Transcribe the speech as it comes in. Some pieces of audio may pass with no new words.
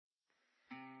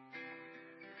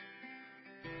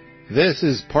This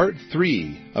is part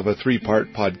 3 of a 3-part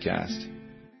podcast.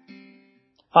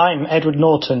 I'm Edward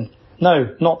Norton.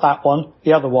 No, not that one,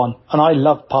 the other one, and I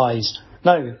love pies.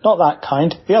 No, not that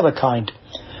kind, the other kind.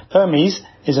 Hermes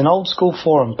is an old-school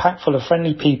forum packed full of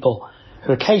friendly people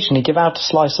who occasionally give out a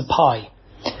slice of pie.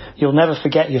 You'll never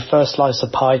forget your first slice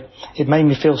of pie. It made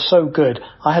me feel so good,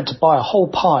 I had to buy a whole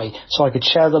pie so I could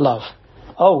share the love.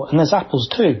 Oh, and there's apples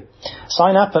too.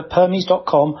 Sign up at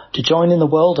Permies.com to join in the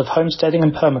world of homesteading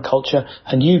and permaculture,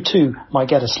 and you too might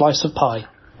get a slice of pie.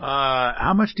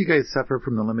 How much do you guys suffer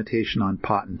from the limitation on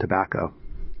pot and tobacco?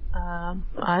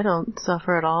 I don't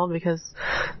suffer at all because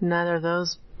neither of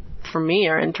those, for me,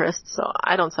 are interests, so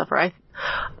I don't suffer.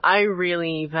 I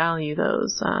really value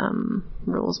those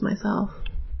rules myself.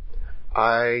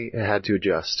 I had to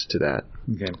adjust to that.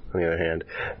 Okay. On the other hand,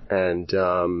 and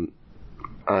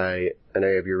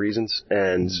I have your reasons,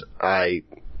 and I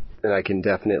can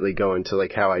definitely go into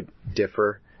like how I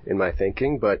differ in my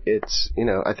thinking, but it's,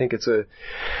 I think it's a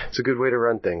good way to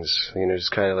run things,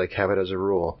 just kind of like have it as a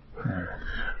rule.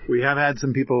 We have had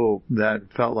some people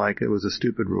that felt like it was a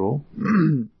stupid rule,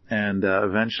 and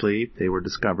eventually they were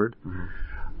discovered. Mm-hmm.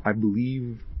 I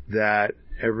believe that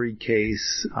every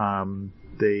case,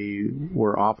 they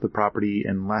were off the property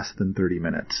in less than 30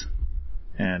 minutes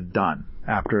and done.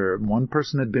 After one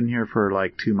person had been here for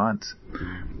like 2 months,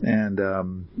 and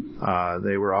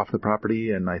they were off the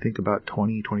property in I think about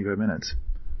 20-25 minutes.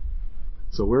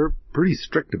 So we're pretty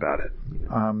strict about it,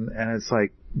 and it's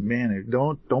like, man,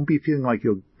 don't be feeling like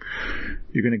you're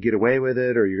going to get away with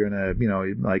it, or you're going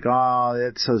to like, oh,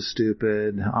 it's so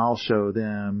stupid, I'll show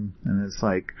them. And it's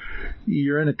like,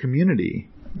 you're in a community.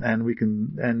 And we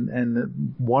can,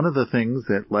 and one of the things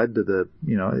that led to the,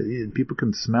 people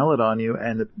can smell it on you,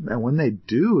 and when they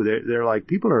do, they're like,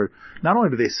 people are, not only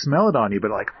do they smell it on you, but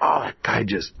like, oh, that guy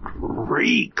just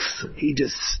reeks. He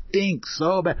just stinks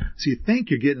so bad. So you think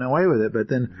you're getting away with it, but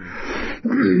then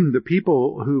the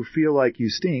people who feel like you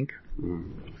stink,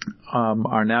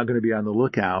 are now going to be on the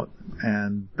lookout,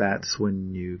 and that's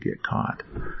when you get caught.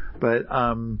 But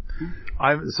I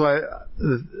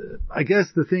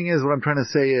guess the thing is, what I'm trying to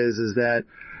say is that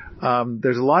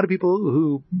there's a lot of people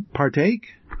who partake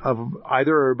of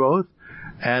either or both,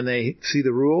 and they see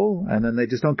the rule, and then they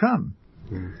just don't come.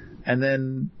 And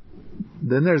then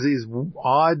there's these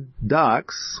odd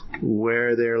ducks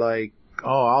where they're like,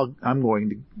 oh, I'm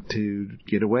going to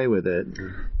get away with it.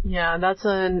 Yeah, that's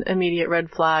an immediate red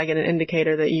flag and an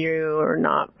indicator that you are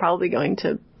not probably going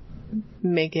to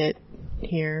make it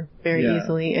here very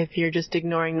easily if you're just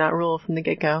ignoring that rule from the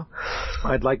get-go.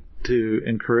 I'd like to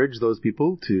encourage those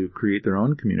people to create their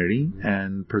own community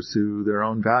and pursue their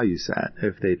own value set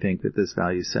if they think that this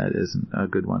value set isn't a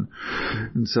good one.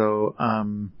 And so,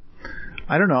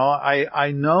 I don't know.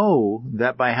 I know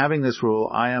that by having this rule,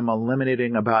 I am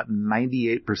eliminating about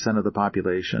 98% of the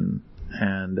population.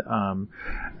 And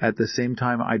at the same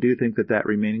time, I do think that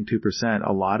remaining 2%,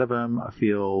 a lot of them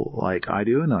feel like I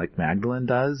do, and like Magdalene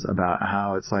does, about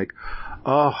how it's like,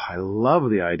 oh, I love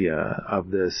the idea of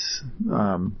this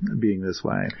being this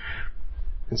way.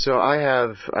 And so I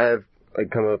have like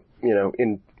come up,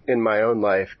 in my own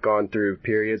life, gone through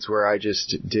periods where I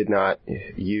just did not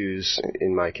use,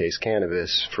 in my case,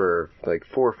 cannabis for like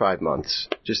 4 or 5 months,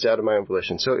 just out of my own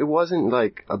volition. So it wasn't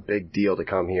like a big deal to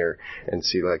come here and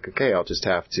see like, okay, I'll just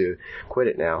have to quit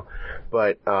it now.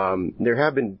 But there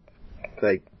have been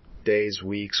like days,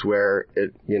 weeks where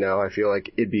it, I feel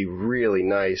like it'd be really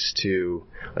nice to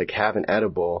like have an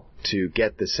edible to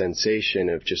get the sensation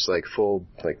of just like full,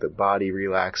 like the body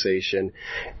relaxation.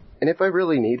 And if I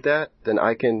really need that, then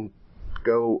I can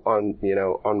go on,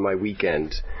 on my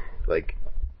weekend, like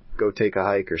go take a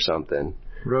hike or something.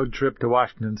 Road trip to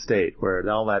Washington State, where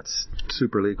all that's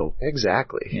super legal.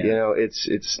 Exactly. Yeah.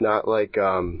 It's not like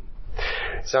a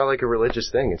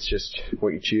religious thing. It's just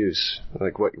what you choose,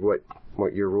 like what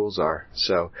your rules are.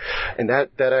 So, and that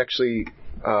actually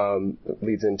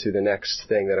leads into the next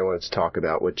thing that I wanted to talk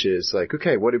about, which is like,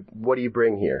 okay, what do you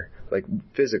bring here? Like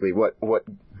physically, what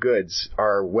goods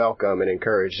are welcome and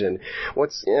encouraged, and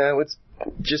what's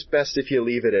just best if you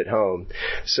leave it at home.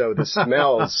 So the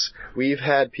smells, we've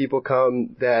had people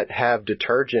come that have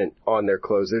detergent on their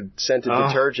clothes, scented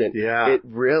detergent. Yeah. It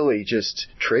really just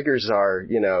triggers our,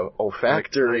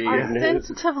 olfactory. Our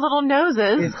sensitive little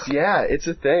noses. It's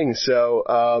a thing. So,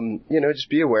 just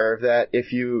be aware of that.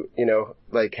 If you,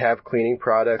 like have cleaning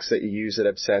products that you use that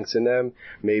have scents in them,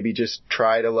 maybe just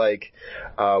try to like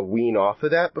wean off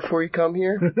of that before you come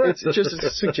here. It's just a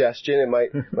suggestion. It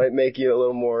might make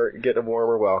you get a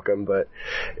warmer welcome, but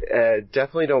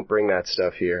definitely don't bring that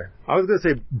stuff here. I was going to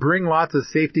say, bring lots of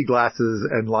safety glasses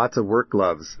and lots of work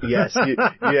gloves. Yes, you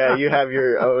have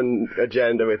your own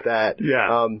agenda with that.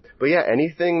 Yeah. But yeah,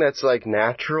 anything that's like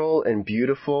natural and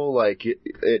beautiful, like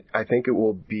I think it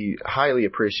will be highly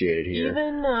appreciated here.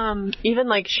 Even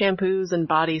like shampoos and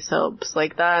body soaps,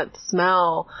 like that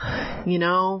smell,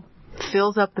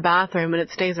 fills up the bathroom and it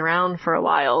stays around for a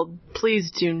while. Please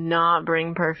do not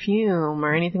bring perfume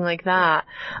or anything like that.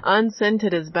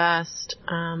 Unscented is best.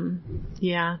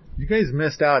 Yeah. You guys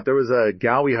missed out. There was a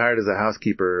gal we hired as a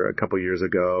housekeeper a couple years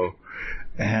ago.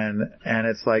 And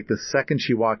it's like the second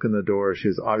she walked in the door, she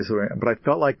was obviously wearing, but I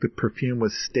felt like the perfume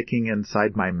was sticking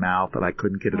inside my mouth and I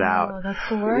couldn't get it out. Oh, that's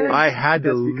the worst. I had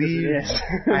to leave.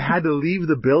 I had to leave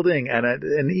the building and I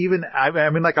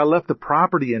left the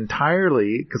property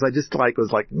entirely because I just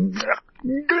was like,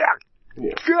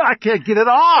 I can't get it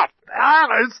off.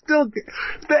 It's still,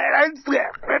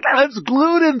 it's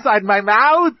glued inside my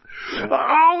mouth. It's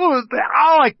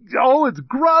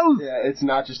gross. Yeah, it's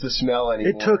not just the smell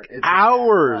anymore. It took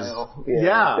hours.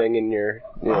 Thing in your,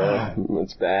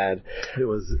 it's bad. It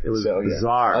was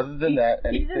bizarre. Other than that,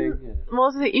 anything?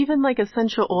 Even like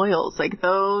essential oils, like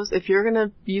those, if you're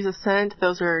gonna use a scent,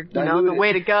 those are, the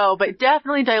way to go, but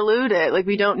definitely dilute it. Like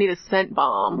we don't need a scent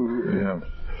bomb. Yeah.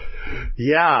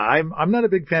 Yeah, I'm not a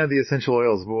big fan of the essential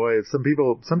oils, boy. Some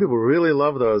people really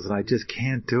love those, and I just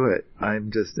can't do it.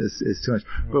 It's too much.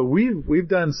 But we've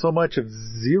done so much of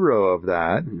zero of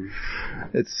that.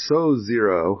 It's so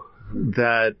zero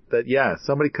that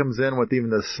somebody comes in with even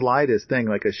the slightest thing,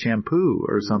 like a shampoo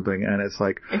or something, and it's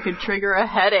like it could trigger a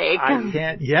headache. I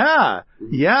can't. Yeah.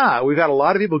 We've got a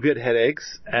lot of people get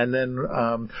headaches, and then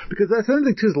because that's the other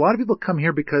thing too is a lot of people come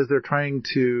here because they're trying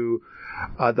to.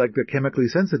 Like they're chemically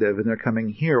sensitive and they're coming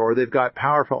here, or they've got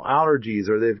powerful allergies,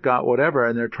 or they've got whatever,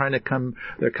 and they're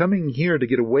coming here to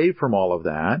get away from all of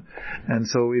that. And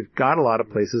so we've got a lot of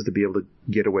places to be able to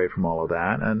get away from all of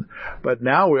that. But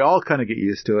now we all kind of get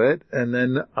used to it. And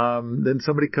then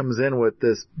somebody comes in with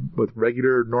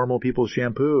regular normal people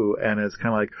shampoo, and it's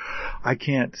kind of like, I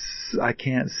can't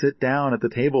sit down at the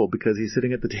table because he's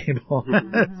sitting at the table.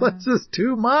 It's just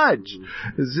too much.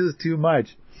 It's just too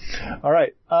much. All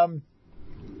right.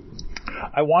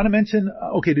 I want to mention,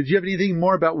 did you have anything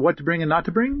more about what to bring and not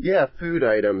to bring? Yeah, food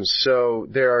items. So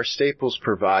there are staples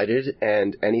provided,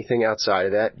 and anything outside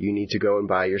of that, you need to go and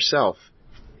buy yourself.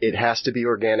 It has to be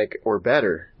organic or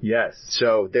better. Yes.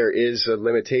 So there is a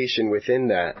limitation within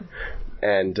that.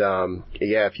 And,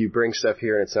 if you bring stuff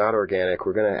here and it's not organic,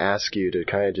 we're going to ask you to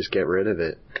kind of just get rid of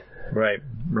it. Right.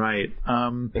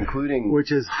 Including...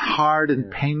 Which is hard and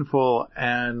painful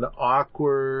and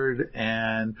awkward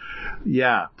and,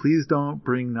 please don't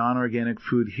bring non-organic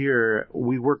food here.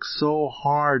 We work so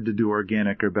hard to do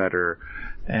organic or better.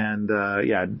 And,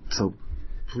 so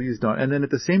please don't. And then at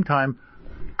the same time,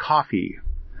 coffee.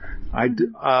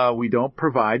 We don't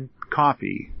provide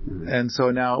coffee. And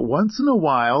so now, once in a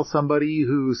while, somebody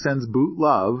who sends boot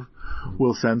love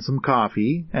will send some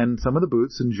coffee, and some of the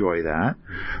boots enjoy that,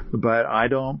 but I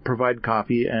don't provide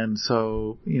coffee, and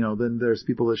so, then there's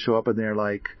people that show up and they're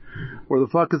like, where the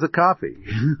fuck is the coffee?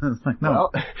 It's like, no.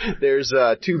 Well, there's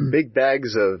 2 big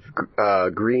bags of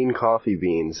green coffee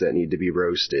beans that need to be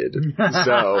roasted,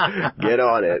 so get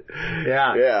on it.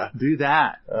 Yeah. Do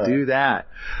that. Do that.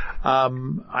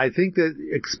 I think that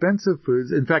expensive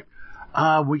foods, in fact,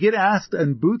 we get asked,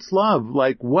 and Boots love,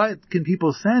 what can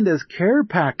people send as care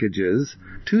packages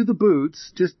to the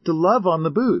Boots, just to love on the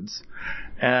Boots?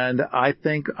 And I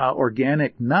think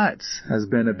organic nuts has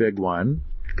been a big one,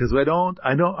 because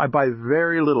I buy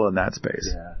very little in that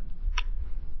space. Yeah.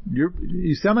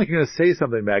 You sound like you're going to say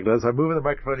something, Magda, so I'm moving the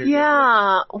microphone.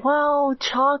 Well,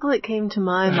 chocolate came to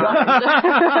my mind.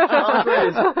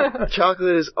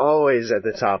 Chocolate is always at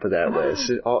the top of that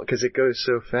list, because it goes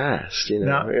so fast,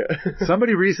 Now,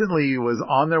 somebody recently was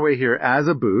on their way here as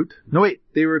a boot. No, wait,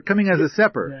 they were coming as a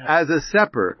sepper. Yeah. As a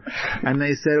sepper. And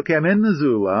they said, okay, I'm in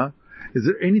Missoula. Is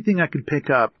there anything I could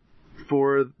pick up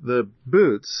for the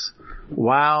Boots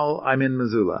while I'm in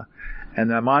Missoula?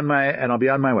 And I'll be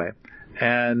on my way.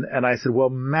 And I said, well,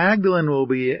 Magdalene will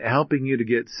be helping you to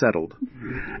get settled.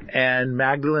 And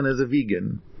Magdalene is a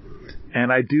vegan. And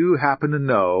I do happen to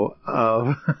know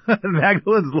of,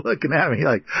 Magdalene's looking at me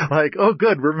like, oh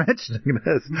good, we're mentioning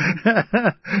this.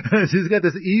 She's got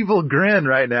this evil grin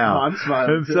right now. Oh, I'm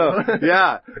smiling. And so,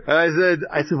 And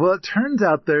I said, well, it turns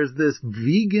out there's this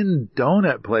vegan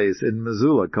donut place in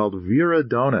Missoula called Vera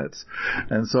Donuts.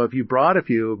 And so if you brought a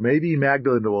few, maybe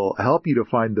Magdalene will help you to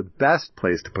find the best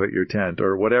place to put your tent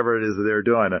or whatever it is that they're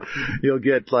doing. You'll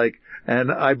get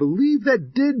and I believe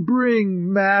that did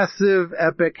bring massive,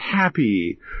 epic happiness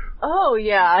happy. Oh,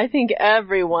 yeah. I think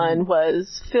everyone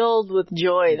was filled with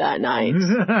joy that night.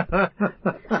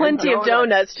 Plenty of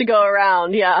donuts to go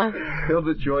around, yeah. Filled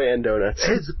with joy and donuts.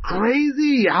 It's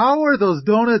crazy. How are those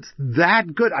donuts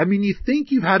that good? I mean, you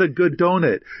think you've had a good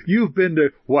donut. You've been to,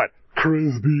 what?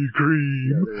 Krispy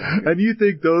Kreme. And you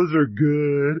think those are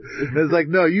good. And it's like,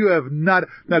 no, you have not.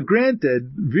 Now,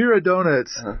 granted, Vera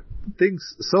Donuts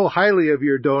thinks so highly of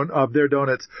their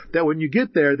donuts that when you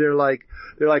get there, they're like,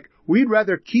 we'd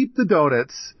rather keep the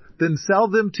donuts than sell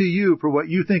them to you for what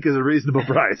you think is a reasonable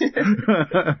price.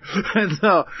 And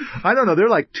so, I don't know, they're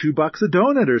like $2 a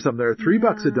donut or something, or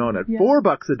 $3 a donut, $4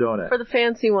 a donut. For the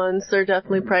fancy ones, they're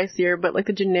definitely pricier, but like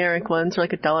the generic ones are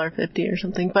like $1.50 or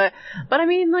something. But I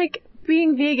mean, like,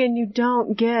 being vegan, you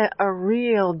don't get a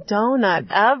real donut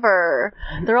ever.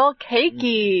 They're all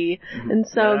cakey. And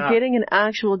so getting an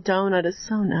actual donut is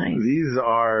so nice.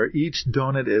 Each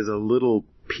donut is a little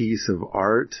piece of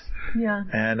art. Yeah.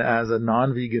 And as a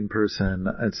non-vegan person,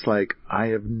 it's like I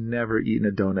have never eaten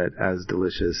a donut as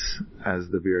delicious as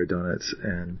the Vera donuts.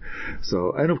 And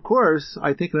of course,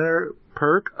 I think another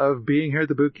perk of being here at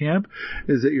the boot camp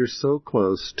is that you're so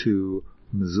close to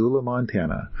Missoula,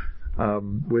 Montana.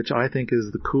 Which I think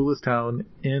is the coolest town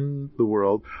in the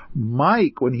world.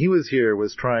 Mike, when he was here,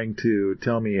 was trying to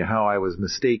tell me how I was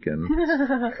mistaken.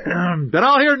 But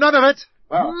I'll hear none of it.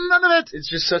 Wow. None of it. It's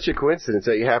just such a coincidence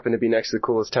that you happen to be next to the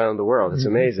coolest town in the world. It's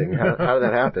amazing. How did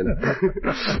that happen?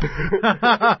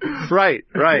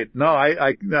 Right. No,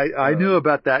 I knew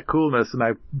about that coolness, and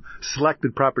I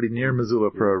selected property near Missoula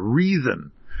for a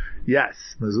reason. Yes,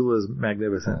 Missoula is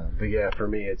magnificent. But yeah, for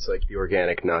me, it's like the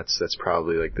organic nuts. That's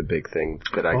probably like the big thing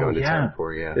that I go into town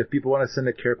for, yeah. If people want to send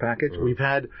a care package, we've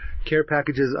had care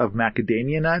packages of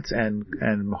macadamia nuts and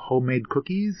homemade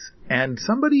cookies. And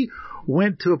somebody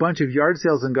went to a bunch of yard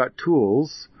sales and got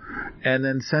tools and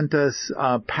then sent us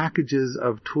packages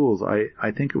of tools. I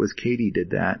think it was Katie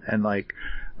did that. And like,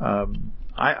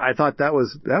 I thought that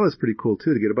was pretty cool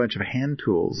too, to get a bunch of hand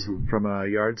tools from a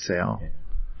yard sale.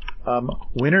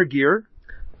 Winter gear.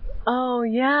 Oh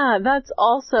yeah, that's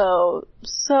also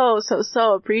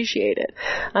so appreciated.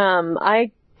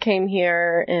 I came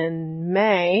here in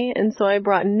May, and so I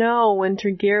brought no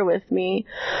winter gear with me.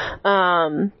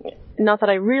 Not that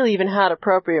I really even had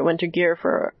appropriate winter gear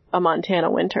for a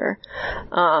Montana winter.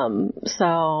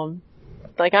 So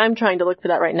like, I'm trying to look for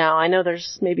that right now. I know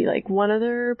there's maybe like one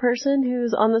other person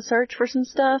who's on the search for some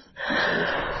stuff.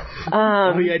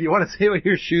 Oh yeah, do you want to say what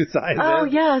your shoe size is? Oh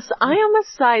yes, I am a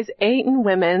size 8 in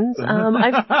women's.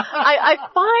 I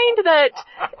find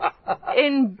that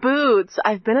in boots,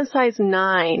 I've been a size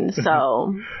 9,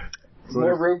 so.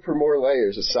 More room for more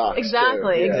layers of socks.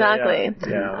 Exactly.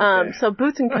 Yeah, okay. So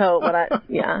boots and coat,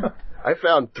 I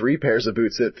found 3 pairs of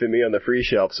boots that fit me on the free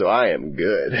shelf, so I am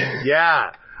good.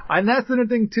 Yeah. And that's the other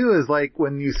thing too, is like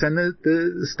when you send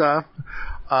the stuff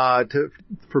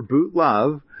for Boot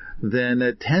Love, then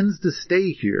it tends to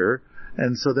stay here.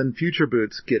 And so then future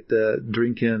boots get to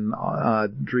drink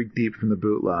deep from the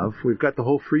Boot Love. We've got the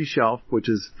whole free shelf, which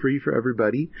is free for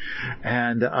everybody.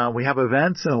 And we have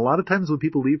events, and a lot of times when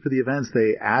people leave for the events,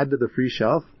 they add to the free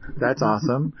shelf. That's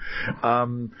awesome.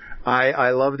 I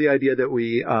love the idea that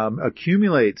we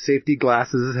accumulate safety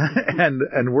glasses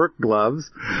and work gloves.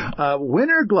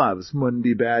 Winter gloves wouldn't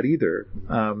be bad either.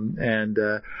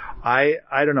 I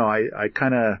don't know. I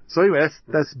kind of, so anyway,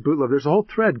 that's Boot Love. There's a whole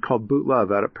thread called Boot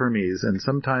Love out at Permies, and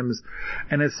sometimes,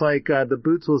 and it's like, the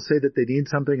boots will say that they need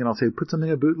something, and I'll say, put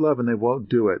something at Boot Love, and they won't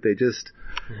do it. They just,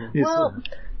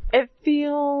 it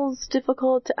feels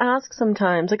difficult to ask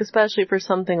sometimes, like especially for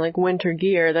something like winter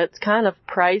gear that's kind of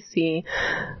pricey.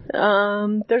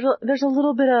 There's a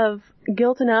little bit of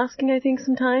guilt in asking, I think,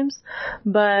 sometimes,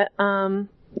 but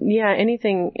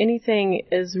anything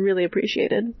is really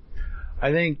appreciated.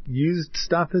 I think used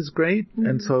stuff is great,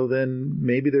 and so then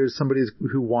maybe there's somebody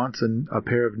who wants a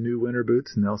pair of new winter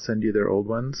boots, and they'll send you their old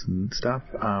ones and stuff.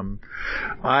 I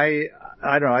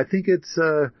don't know. I think it's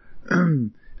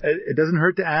it doesn't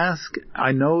hurt to ask.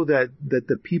 I know that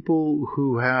the people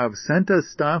who have sent us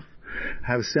stuff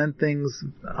have sent things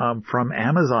from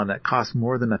Amazon that cost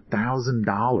more than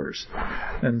 $1,000,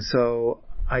 and so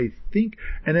I think,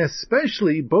 and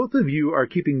especially both of you are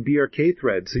keeping BRK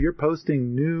threads, so you're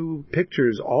posting new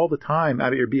pictures all the time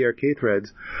out of your BRK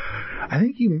threads. I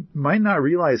think you might not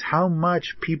realize how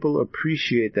much people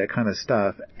appreciate that kind of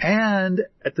stuff. And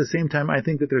at the same time, I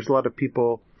think that there's a lot of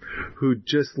people who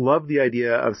just love the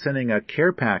idea of sending a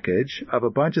care package of a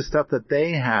bunch of stuff that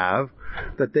they have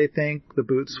that they think the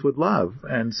boots would love.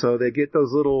 And so they get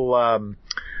those little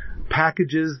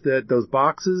packages those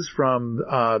boxes from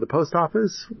the post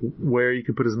office where you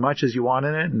can put as much as you want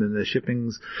in it, and then the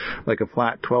shipping's like a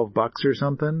flat $12 or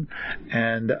something.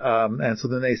 And so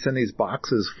then they send these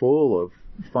boxes full of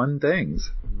fun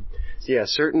things. Yeah,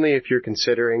 certainly if you're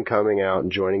considering coming out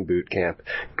and joining boot camp,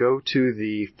 go to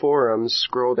the forums,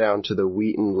 scroll down to the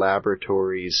Wheaton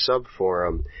Laboratories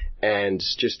subforum, and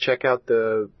just check out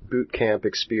the boot camp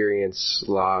experience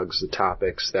logs, the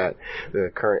topics that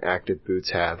the current active boots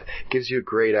have. Gives you a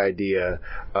great idea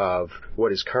of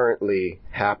what is currently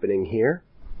happening here.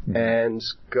 And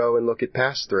go and look at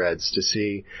past threads to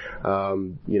see,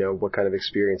 what kind of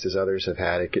experiences others have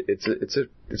had.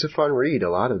 It's a fun read, a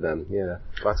lot of them. Yeah,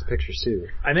 lots of pictures too.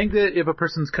 I think that if a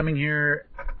person's coming here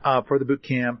for the boot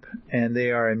camp and they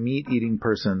are a meat-eating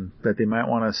person, that they might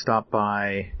want to stop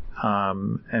by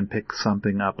and pick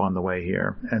something up on the way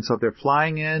here. And so if they're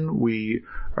flying in, we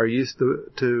are used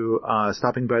to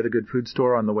stopping by the Good Food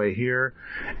Store on the way here.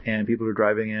 And people who are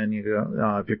driving in, if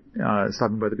you're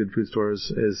stopping by the Good Food Store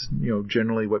is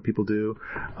generally what people do.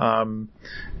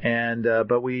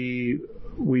 But we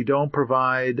don't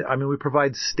provide, we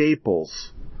provide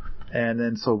staples. And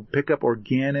then so pick up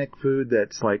organic food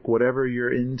that's like whatever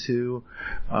you're into.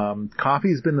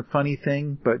 Coffee's been the funny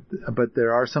thing, but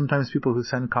there are sometimes people who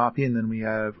send coffee, and then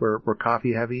we're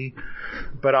coffee heavy.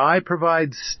 But I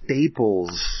provide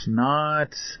staples,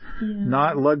 not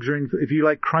luxury. If you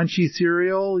like crunchy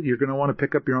cereal, you're going to want to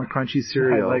pick up your own crunchy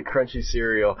cereal. I like crunchy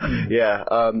cereal. Yeah.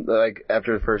 Like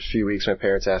after the first few weeks, my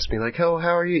parents asked me like, "Oh,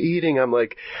 how are you eating?" I'm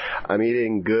like, "I'm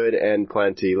eating good and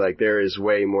plenty." Like there is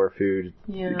way more food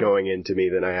going into me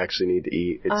than I actually need to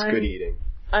eat. It's good eating.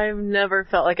 I've never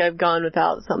felt like I've gone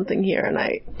without something here, and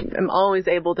I am always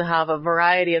able to have a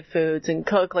variety of foods and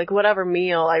cook like whatever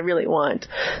meal I really want.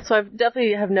 So I've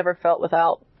definitely have never felt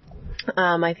without.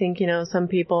 I think, some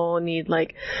people need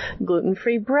like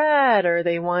gluten-free bread, or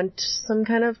they want some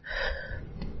kind of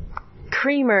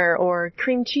creamer or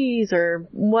cream cheese or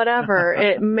whatever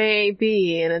it may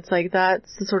be, and it's like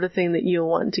that's the sort of thing that you'll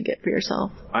want to get for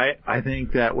yourself. I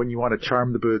think that when you want to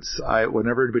charm the boots,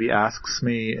 whenever anybody asks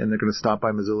me and they're going to stop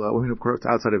by Missoula, of course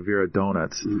outside of Vera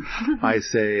Donuts, I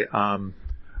say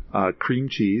cream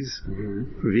cheese,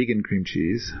 vegan cream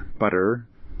cheese, butter,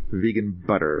 vegan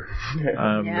butter.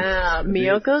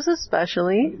 Miyoko's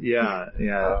especially. Yeah.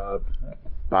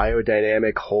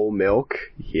 Biodynamic whole milk.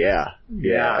 Yeah.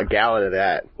 A gallon of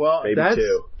that. Well, maybe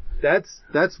two.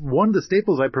 That's one of the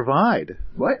staples I provide.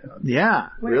 What? Yeah.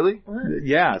 Really? What?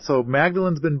 Yeah. So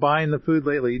Magdalene's been buying the food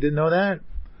lately. You didn't know that?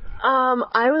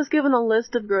 I was given a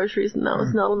list of groceries, and that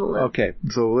was not on the list. Okay,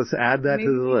 so let's add that to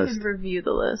the list. Maybe we could review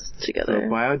the list together. So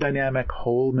biodynamic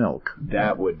whole milk.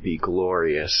 That would be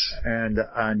glorious. And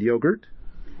yogurt.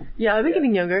 Yeah, I've been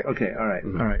getting yogurt. Okay, all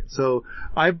right. So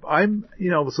I'm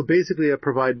so basically I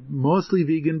provide mostly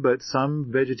vegan, but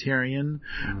some vegetarian.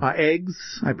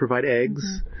 Eggs, I provide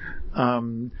eggs.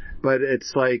 But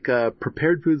it's like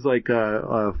prepared foods like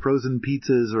frozen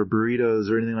pizzas or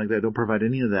burritos or anything like that. I don't provide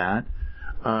any of that.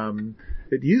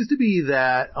 It used to be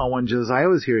that when Josiah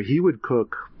was here, he would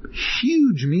cook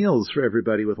huge meals for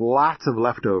everybody with lots of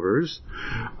leftovers.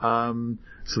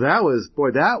 So that was,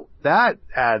 that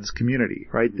adds community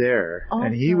right there. Awesome.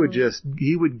 And he would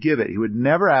give it. He would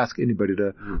never ask anybody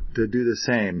to do the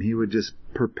same. He would just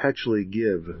perpetually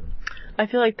give. I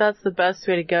feel like that's the best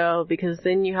way to go, because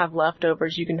then you have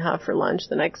leftovers you can have for lunch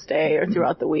the next day or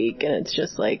throughout the week, and it's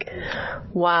just like,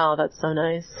 wow, that's so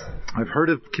nice. I've heard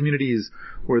of communities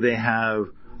where they have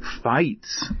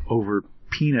fights over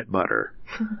peanut butter,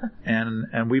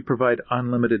 and we provide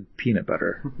unlimited peanut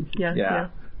butter. Yeah.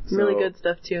 So, really good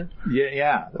stuff too.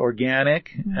 Yeah.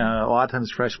 Organic, a lot of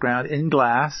times fresh ground in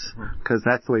glass, because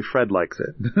that's the way Fred likes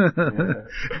it.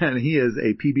 And he is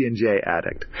a PB&J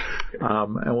addict.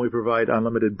 And we provide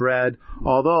unlimited bread,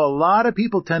 although a lot of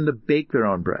people tend to bake their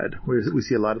own bread. We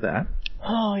see a lot of that.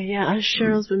 Oh yeah,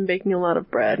 Cheryl's been baking a lot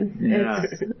of bread. Yeah.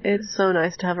 It's so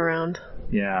nice to have around.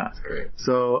 Yeah. That's great.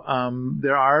 So,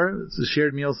 there are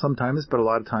shared meals sometimes, but a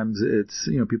lot of times it's,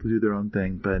 people do their own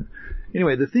thing. But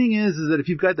anyway, the thing is that if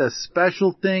you've got the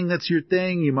special thing that's your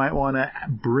thing, you might want to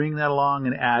bring that along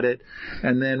and add it.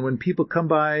 And then when people come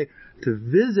by to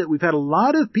visit, we've had a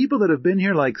lot of people that have been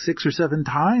here like 6 or 7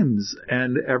 times.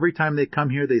 And every time they come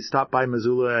here, they stop by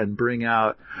Missoula and bring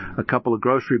out a couple of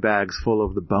grocery bags full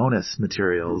of the bonus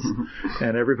materials.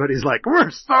 And everybody's like,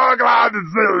 we're so glad to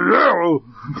see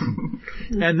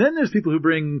you. And then there's people who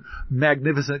bring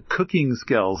magnificent cooking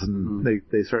skills, and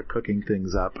they start cooking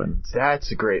things up. And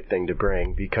that's a great thing to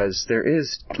bring, because there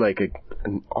is like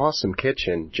an awesome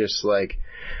kitchen, just like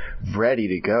ready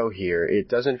to go here. It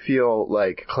doesn't feel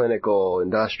like clinical,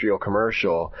 industrial,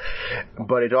 commercial,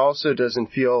 but it also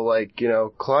doesn't feel like,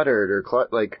 cluttered or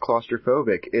like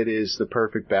claustrophobic. It is the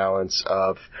perfect balance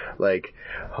of like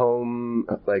home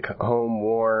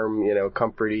warm,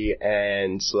 comforty,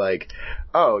 and like,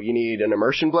 oh, you need an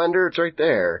immersion blender? It's right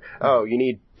there. Oh, you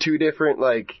need 2 different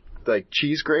like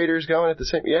cheese graters going at the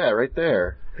same, right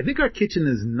there. I think our kitchen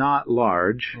is not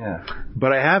large,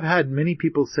 but I have had many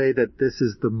people say that this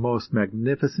is the most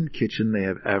magnificent kitchen they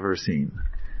have ever seen.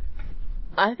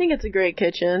 I think it's a great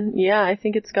kitchen. Yeah, I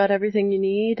think it's got everything you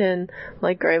need, and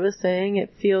like Gray was saying,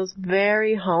 it feels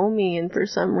very homey, and for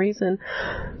some reason,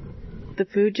 the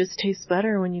food just tastes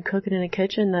better when you cook it in a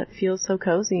kitchen that feels so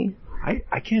cozy.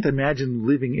 I can't imagine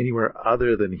living anywhere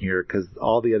other than here because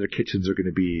all the other kitchens are going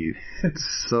to be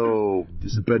so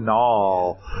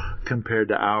banal compared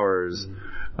to ours.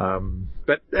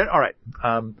 But all right.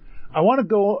 I want to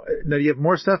go. Now, do you have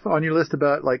more stuff on your list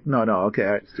about No,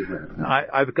 okay.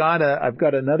 I've got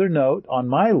another note on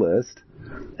my list,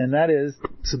 and that is,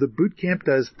 so the boot camp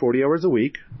does 40 hours a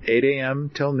week, 8 a.m.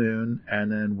 till noon,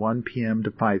 and then 1 p.m. to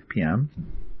 5 p.m.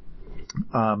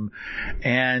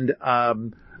 And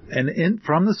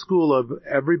from the school of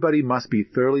everybody must be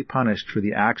thoroughly punished for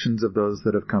the actions of those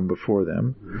that have come before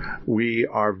them, we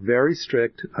are very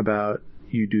strict about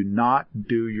you do not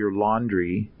do your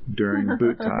laundry during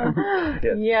boot time.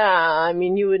 Yeah, I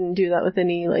mean, you wouldn't do that with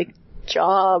any,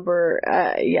 job or,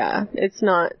 it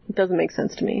doesn't make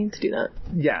sense to me to do that.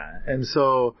 Yeah, and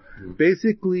so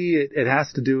basically it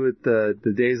has to do with the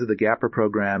days of the Gapper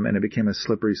program, and it became a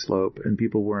slippery slope, and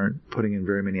people weren't putting in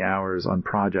very many hours on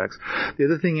projects. The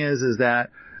other thing is that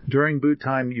during boot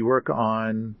time you work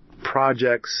on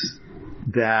projects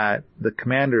that the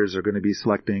commanders are going to be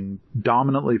selecting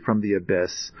dominantly from the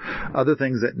abyss, other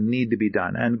things that need to be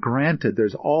done. And granted,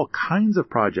 there's all kinds of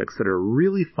projects that are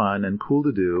really fun and cool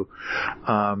to do,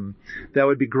 that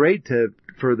would be great to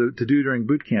do during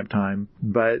boot camp time,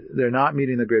 but they're not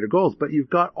meeting the greater goals. But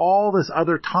you've got all this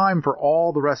other time for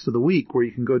all the rest of the week where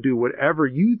you can go do whatever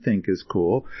you think is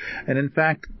cool. And in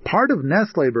fact, part of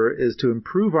nest labor is to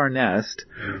improve our nest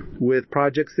with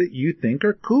projects that you think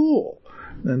are cool.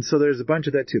 And so there's a bunch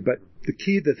of that too. But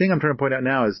the thing I'm trying to point out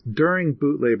now is during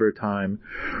boot labor time,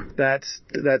 that's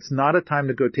not a time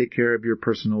to go take care of your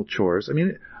personal chores. I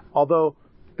mean, although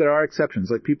there are exceptions.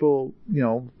 Like people,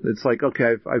 it's like,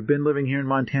 okay, I've been living here in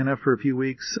Montana for a few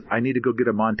weeks. I need to go get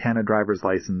a Montana driver's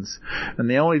license. And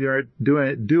they only do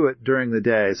it during the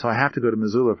day. So I have to go to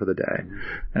Missoula for the day.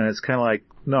 And it's kind of like,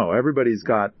 no, everybody's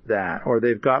got that. Or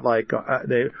they've got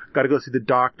they've got to go see the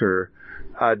doctor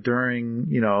during,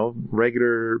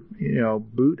 regular,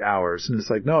 boot hours. And it's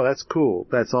like, no, that's cool.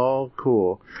 That's all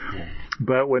cool.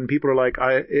 But when people are like,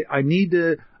 I need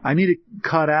to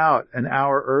cut out an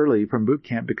hour early from boot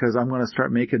camp because I'm going to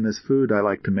start making this food I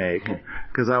like to make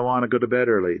because I want to go to bed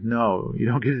early. No, you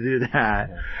don't get to do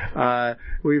that.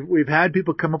 We've had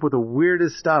people come up with the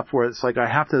weirdest stuff where it's like, I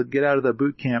have to get out of the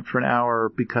boot camp for an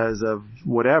hour because of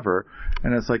whatever.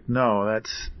 And it's like, no,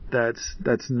 that's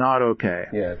not okay.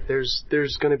 Yeah, there's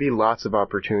going to be lots of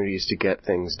opportunities to get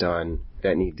things done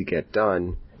that need to get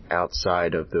done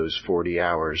outside of those 40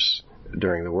 hours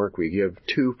during the work week. You have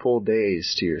 2 full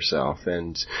days to yourself,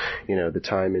 and the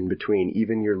time in between,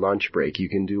 even your lunch break, you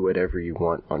can do whatever you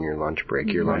want on your lunch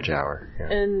break, your lunch hour. Yeah.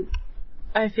 And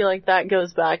I feel like that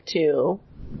goes back to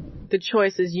the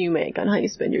choices you make on how you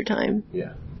spend your time.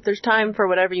 Yeah. There's time for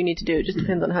whatever you need to do. It just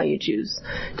depends on how you choose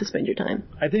to spend your time.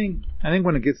 I think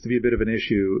when it gets to be a bit of an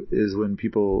issue is when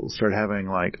people start having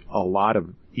a lot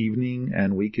of evening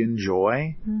and weekend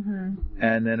joy. Mm-hmm.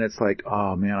 And then it's like,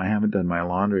 oh man, I haven't done my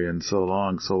laundry in so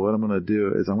long. So what I'm going to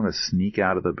do is I'm going to sneak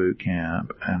out of the boot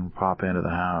camp and pop into the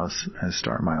house and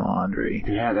start my laundry.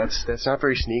 Yeah, that's not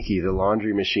very sneaky. The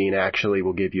laundry machine actually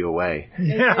will give you away.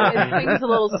 Yeah. It sings a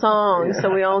little song,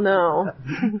 so we all know.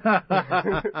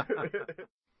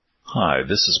 Hi,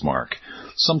 this is Mark.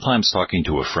 Sometimes talking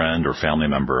to a friend or family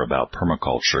member about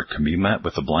permaculture can be met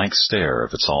with a blank stare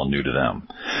if it's all new to them.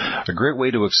 A great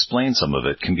way to explain some of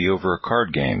it can be over a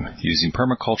card game using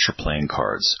permaculture playing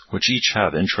cards, which each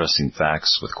have interesting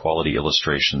facts with quality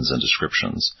illustrations and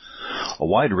descriptions. A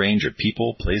wide range of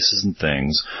people, places, and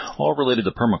things, all related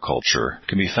to permaculture,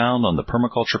 can be found on the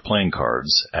permaculture playing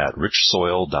cards at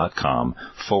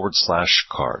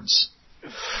richsoil.com/cards.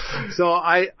 So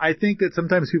I think that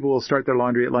sometimes people will start their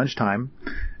laundry at lunchtime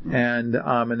and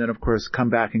then of course come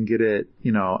back and get it,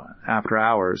 after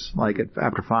hours,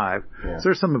 after 5. Yeah. So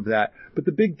there's some of that. But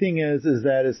the big thing is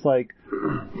that it's like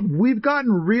we've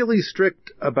gotten really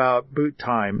strict about boot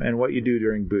time and what you do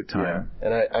during boot time. Yeah.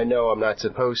 And I know I'm not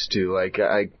supposed to. Like,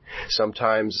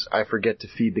 sometimes I forget to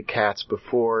feed the cats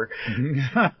before.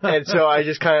 And so I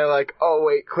just kind of like, oh,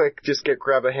 wait, quick, just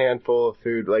grab a handful of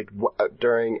food, like,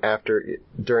 during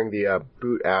the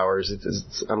boot hours.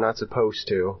 I'm not supposed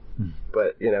to.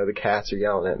 But, the cats are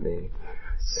yelling at me.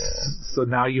 Yeah. So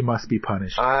now you must be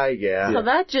punished. Yeah. So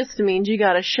that just means you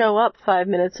gotta show up 5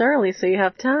 minutes early so you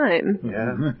have time.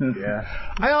 Yeah.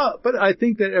 But I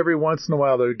think that every once in a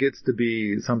while there gets to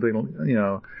be something,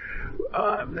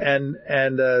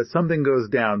 and something goes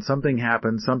down, something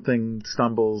happens, something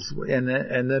stumbles, and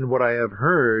then what I have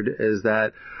heard is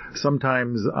that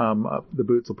sometimes the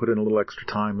boots will put in a little extra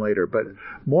time later, but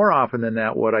more often than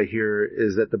that, what I hear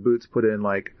is that the boots put in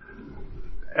like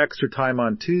extra time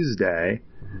on Tuesday,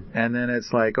 and then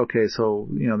it's like, okay, so,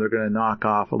 they're going to knock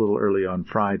off a little early on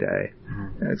Friday.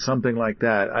 It's something like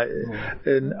that.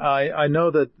 I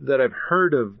know that I've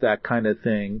heard of that kind of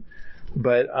thing,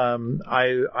 but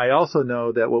I also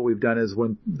know that what we've done is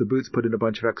when the boots put in a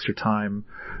bunch of extra time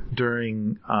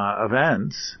during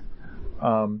events,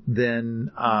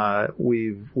 then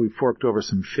we've forked over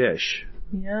some fish.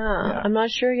 Yeah, I'm not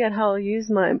sure yet how I'll use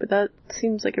mine, but that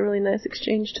seems like a really nice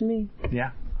exchange to me.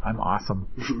 Yeah, I'm awesome.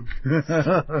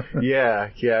 Yeah,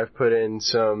 I've put in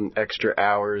some extra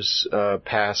hours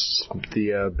past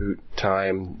the boot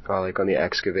time, like on the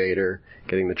excavator,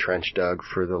 getting the trench dug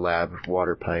for the lab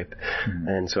water pipe,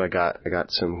 and so I got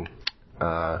some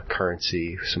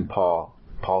currency, some Paul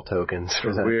tokens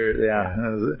for that. Weird, yeah.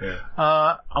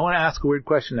 I want to ask a weird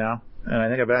question now. And I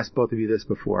think I've asked both of you this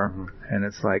before, and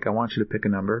it's like, I want you to pick a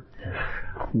number.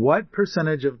 What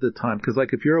percentage of the time, because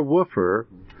like if you're a woofer,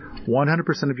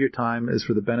 100% of your time is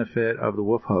for the benefit of the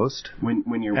woof host.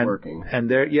 When you're working.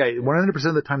 And 100%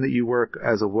 of the time that you work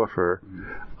as a woofer,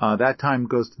 that time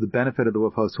goes to the benefit of the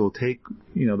woof host who will take,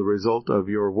 the result of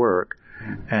your work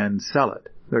and sell it.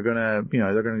 They're gonna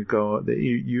go,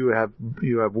 you have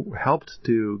helped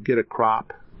to get a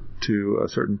crop to a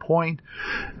certain point,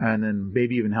 and then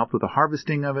maybe even help with the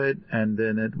harvesting of it, and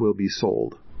then it will be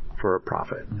sold for a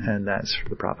profit. And that's for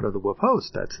the profit of the woof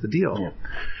host. That's the deal. Yeah.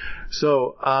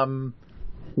 So,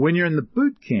 when you're in the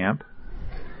boot camp,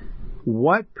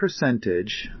 what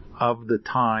percentage of the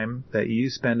time that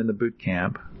you spend in the boot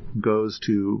camp goes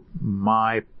to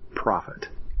my profit?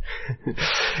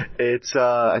 It's,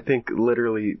 I think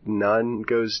literally none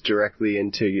goes directly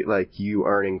into like you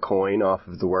earning coin off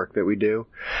of the work that we do.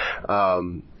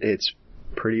 It's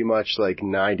pretty much like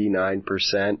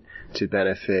 99% to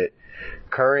benefit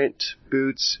current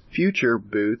boots, future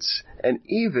boots, and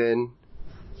even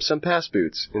some past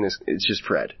boots. And it's just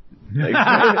Fred. Like,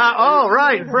 oh,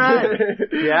 right, Fred.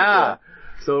 Yeah.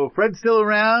 So Fred's still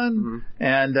around,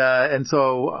 and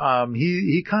so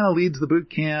he kind of leads the boot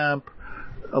camp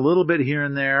a little bit here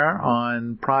and there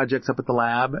on projects up at the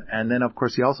lab, and then of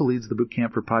course he also leads the boot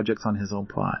camp for projects on his own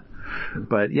plot.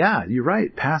 But yeah, you're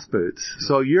right, past boots.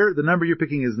 So the number you're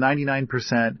picking is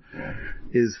 99%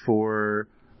 is for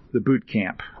the boot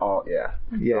camp. Oh yeah,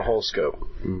 the whole scope.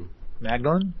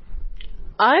 Magdalene?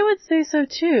 I would say so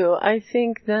too. I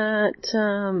think that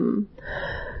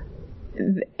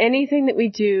anything that we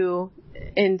do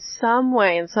in some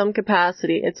way, in some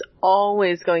capacity, it's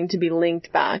always going to be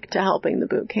linked back to helping the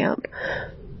boot camp.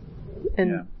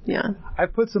 And yeah. I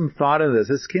put some thought into this.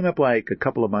 This came up like a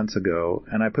couple of months ago,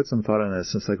 and I put some thought into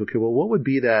this. It's like, okay, well, what would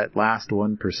be that last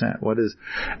 1%? What is,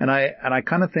 and I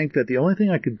kind of think that the only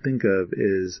thing I could think of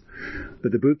is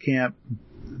that the boot camp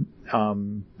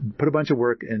put a bunch of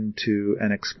work into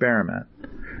an experiment.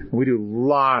 We do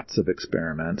lots of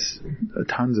experiments,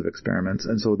 tons of experiments,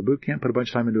 and so the boot camp put a bunch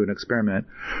of time into an experiment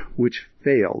which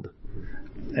failed.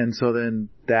 And so then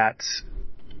that's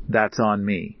on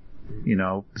me.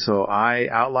 So I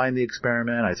outlined the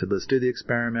experiment. I said, let's do the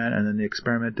experiment, and then the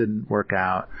experiment didn't work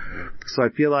out. So I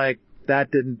feel like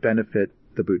that didn't benefit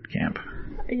the boot camp.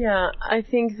 Yeah, I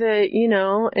think that,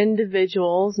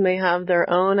 individuals may have their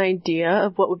own idea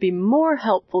of what would be more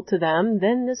helpful to them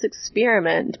than this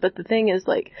experiment. But the thing is,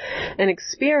 like, an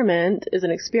experiment is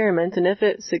an experiment, and if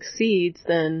it succeeds,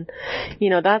 then,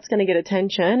 that's going to get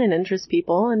attention and interest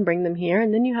people and bring them here,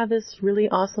 and then you have this really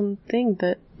awesome thing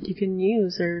that you can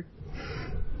use or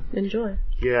enjoy.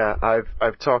 Yeah,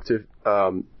 I've talked to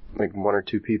like one or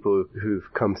two people who've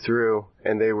come through,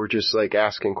 and they were just like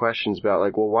asking questions about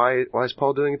like, well, why is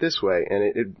Paul doing it this way? And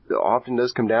it often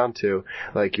does come down to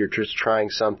like you're just trying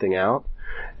something out,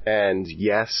 And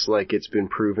yes, like it's been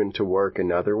proven to work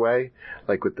another way,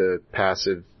 like with the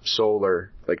passive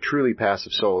solar, like truly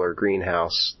passive solar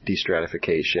greenhouse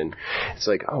destratification. It's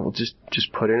like, oh, well, just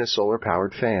put in a solar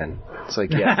powered fan. It's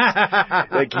like, yes,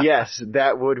 like, yes,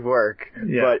 that would work,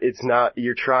 but it's not,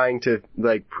 you're trying to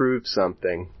like prove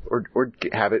something or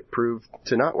have it proved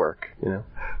to not work, you know?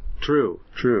 True.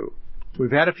 We've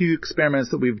had a few experiments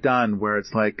that we've done where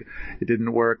it's like, it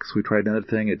didn't work, so we tried another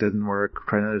thing, it didn't work,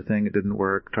 tried another thing, it didn't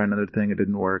work, tried another thing, it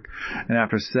didn't work. And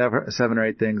after 7 or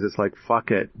 8 things, it's like,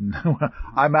 fuck it.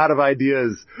 I'm out of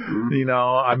ideas. You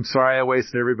know, I'm sorry I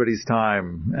wasted everybody's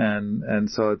time. And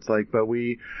so it's like, but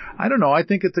I don't know, I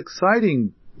think it's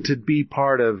exciting to be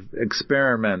part of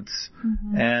experiments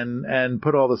and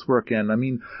put all this work in. I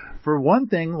mean, for one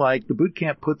thing, like the boot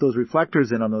camp put those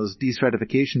reflectors in on those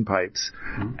destratification pipes,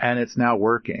 and it's now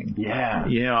working. Yeah.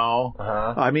 You know,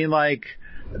 I mean, like,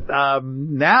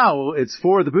 now it's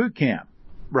for the boot camp,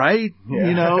 right? Yeah.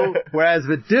 You know, whereas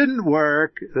if it didn't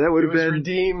work, that would have been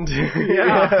redeemed.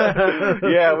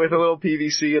 Yeah, with a little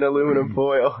PVC and aluminum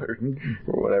foil or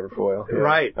whatever foil. Yeah.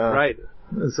 Right.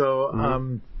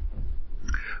 So,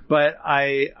 but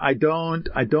I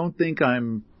don't think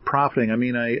I'm profiting. I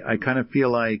mean, I kind of feel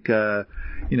like,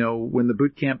 you know, when the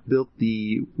boot camp built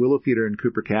the Willow Feeder in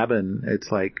Cooper Cabin, it's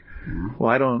like, well,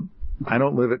 I don't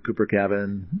live at Cooper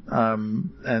Cabin.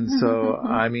 And so,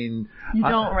 I mean. You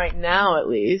don't right now, at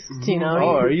least, you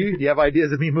know. Oh, do you have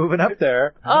ideas of me moving up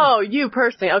there? Oh, you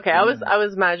personally. Okay. I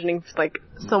was imagining like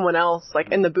someone else,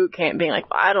 like in the boot camp being like,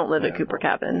 well, I don't live at Cooper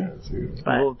Cabin.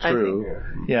 But well, true.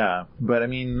 Yeah. But I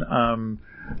mean,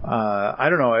 I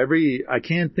don't know, I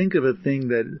can't think of a thing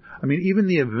that, I mean, even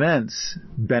the events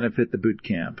benefit the boot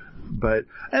camp, but,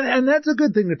 and that's a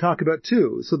good thing to talk about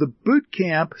too. So the boot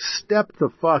camp stepped the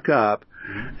fuck up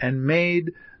and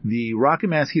made the Rocket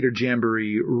Mass Heater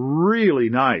Jamboree really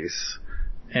nice.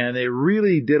 And they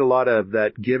really did a lot of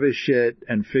that give a shit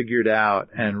and figured out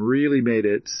and really made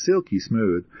it silky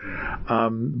smooth.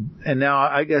 And now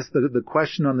I guess the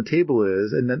question on the table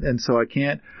is, and so I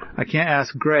can't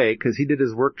ask Gray because he did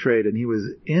his work trade and he was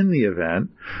in the event,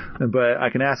 but I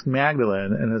can ask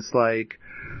Magdalene, and it's like,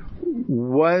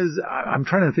 I'm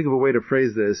trying to think of a way to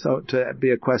phrase this to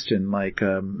be a question, like,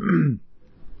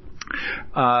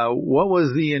 what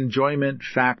was the enjoyment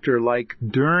factor like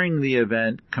during the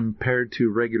event compared to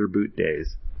regular boot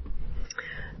days?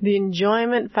 The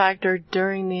enjoyment factor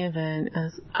during the event,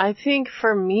 I think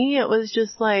for me, it was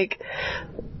just like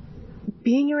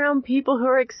being around people who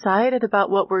are excited about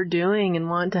what we're doing and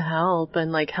want to help,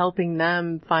 and like helping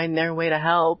them find their way to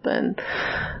help. And,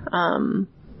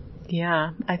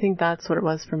 yeah, I think that's what it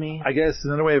was for me. I guess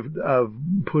another way of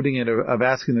putting it, of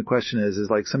asking the question is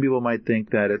like some people might think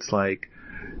that it's like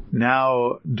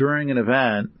now during an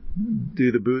event,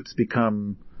 do the boots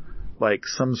become like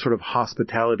some sort of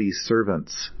hospitality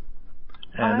servants?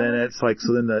 And then it's like,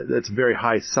 so then that's a very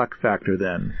high suck factor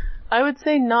then. I would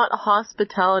say not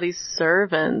hospitality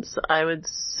servants. I would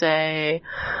say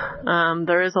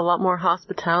there is a lot more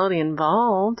hospitality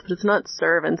involved, but it's not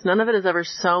servants. None of it is ever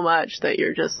so much that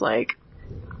you're just like,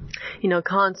 you know,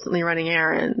 constantly running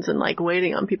errands and like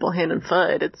waiting on people hand and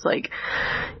foot. It's like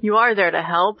you are there to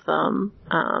help them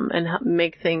and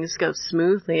make things go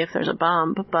smoothly if there's a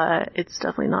bump, but it's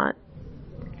definitely not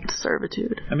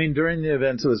servitude. I mean, during the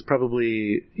events, it was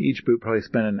probably, each boot probably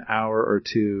spent an hour or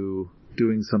two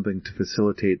doing something to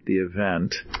facilitate the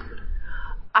event.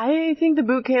 I think the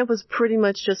boot camp was pretty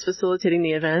much just facilitating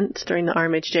the event during the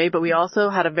RMHJ, but we also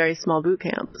had a very small boot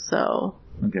camp, so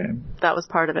okay, that was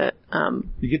part of it.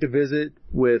 You get to visit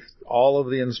with all of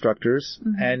the instructors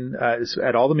and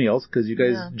at all the meals, because you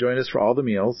guys joined us for all the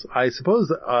meals. I suppose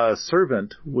a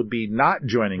servant would be not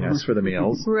joining us for the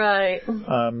meals. Right.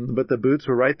 But the boots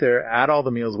were right there at all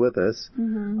the meals with us.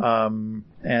 And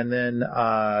then,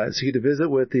 so you get to visit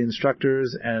with the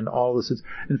instructors and all this.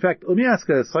 In fact, let me ask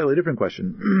a slightly different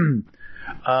question.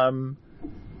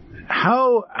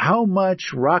 How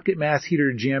much Rocket Mass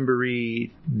Heater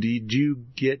Jamboree did you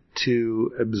get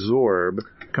to absorb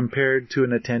compared to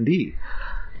an attendee?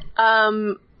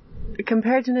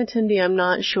 Compared to an attendee, I'm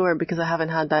not sure because I haven't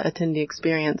had that attendee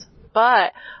experience.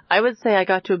 But I would say I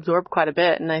got to absorb quite a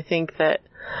bit, and I think that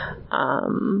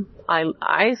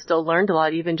I still learned a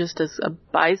lot, even just as a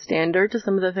bystander to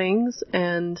some of the things.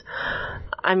 And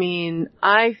I mean,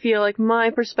 I feel like my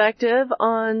perspective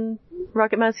on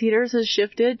Rocket Mass Heaters has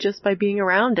shifted just by being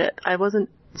around it. I wasn't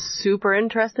super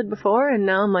interested before, and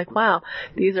now I'm like, wow,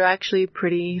 these are actually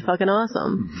pretty fucking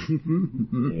awesome.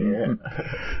 Yeah.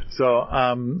 So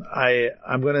I'm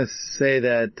gonna say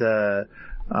that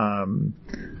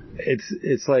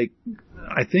it's like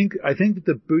I think that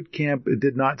the boot camp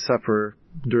did not suffer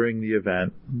during the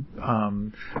event,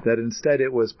 that instead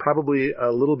it was probably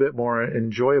a little bit more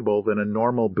enjoyable than a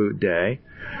normal boot day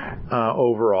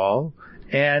overall.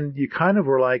 And you kind of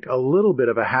were like a little bit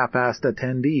of a half-assed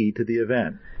attendee to the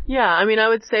event. Yeah, I mean, I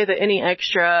would say that any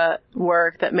extra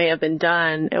work that may have been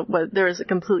done, there was a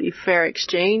completely fair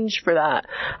exchange for that.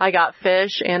 I got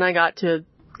fish, and I got to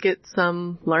get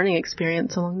some learning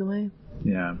experience along the way.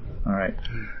 Yeah. All right.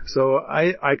 So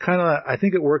I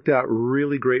think it worked out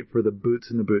really great for the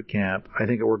boots in the boot camp. I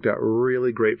think it worked out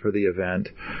really great for the event.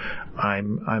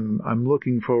 I'm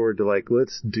looking forward to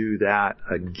let's do that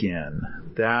again.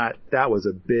 That was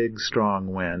a big,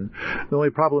 strong win. The only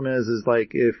problem is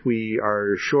if we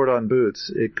are short on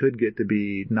boots, it could get to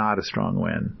be not a strong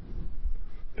win.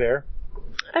 Fair?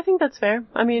 I think that's fair.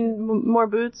 I mean, more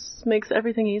boots makes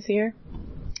everything easier.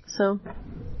 So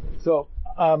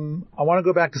I want to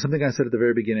go back to something I said at the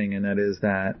very beginning, and that is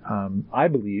that I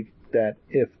believe that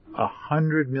if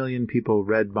 100 million people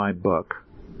read my book,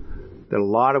 that a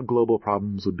lot of global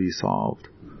problems would be solved.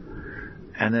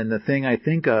 And then the thing I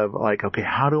think of, okay,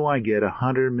 how do I get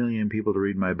 100 million people to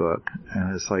read my book?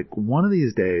 And it's one of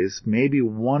these days, maybe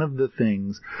one of the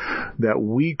things that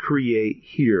we create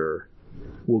here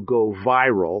will go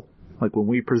viral. When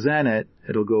we present it,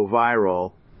 it'll go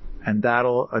viral. And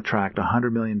that'll attract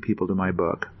 100 million people to my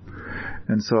book.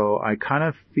 And so I kind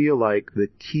of feel like the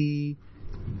key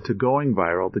to going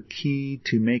viral, the key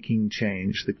to making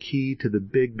change, the key to the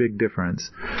big, big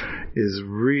difference is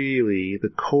really the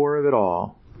core of it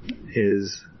all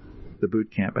is the boot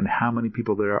camp and how many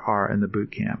people there are in the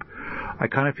boot camp. I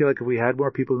kind of feel like if we had more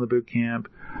people in the boot camp,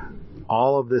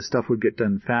 all of this stuff would get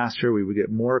done faster. We would get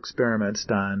more experiments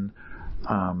done.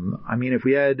 If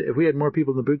we had more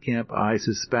people in the boot camp, I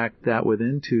suspect that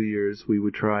within 2 years we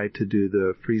would try to do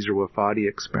the Freezer Wafati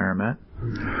experiment.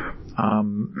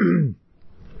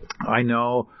 I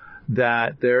know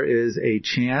that there is a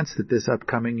chance that this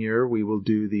upcoming year we will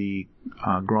do the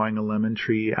growing a lemon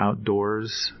tree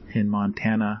outdoors in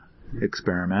Montana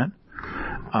experiment.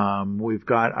 I've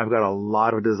got a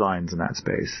lot of designs in that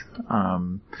space.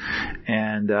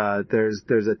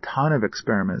 There's a ton of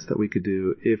experiments that we could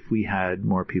do if we had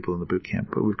more people in the boot camp,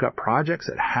 but we've got projects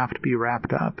that have to be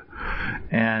wrapped up.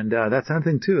 And, that's another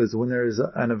thing too, is when there's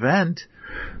an event,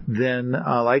 then,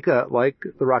 like the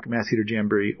Rocket Mass Heater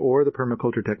Jamboree or the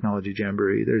Permaculture Technology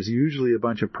Jamboree, there's usually a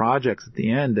bunch of projects at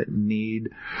the end that need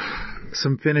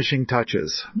some finishing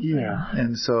touches. Yeah.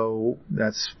 And so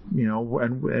that's,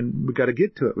 and we got to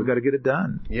get to it. We got to get it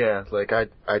done. Yeah.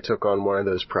 I took on one of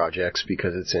those projects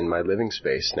because it's in my living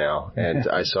space now, and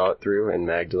I saw it through, and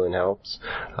Magdalene helps.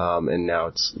 And now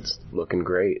it's looking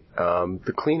great.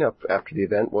 The cleanup after the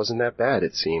event wasn't that bad,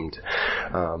 it seemed.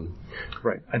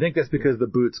 Right. I think that's because the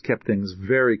boots kept things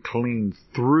very clean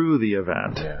through the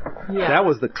event. Yeah. That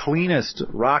was the cleanest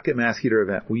Rocket Mass Heater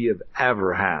event we have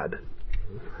ever had.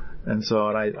 And so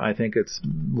I think it's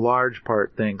large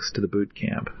part thanks to the boot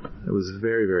camp. It was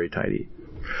very, very tidy.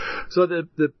 So the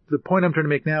point I'm trying to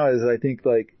make now is I think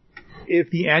if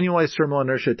the annualized thermal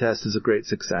inertia test is a great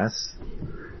success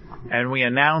and we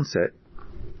announce it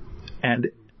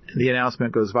and the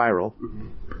announcement goes viral,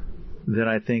 then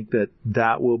I think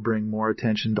that will bring more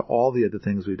attention to all the other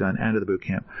things we've done and to the boot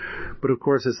camp. But of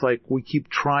course, it's we keep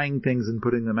trying things and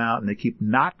putting them out and they keep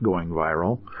not going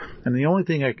viral. And the only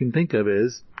thing I can think of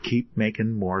is keep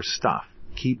making more stuff.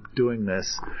 Keep doing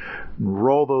this. And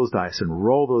roll those dice and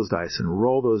roll those dice and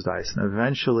roll those dice. And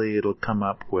eventually it'll come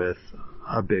up with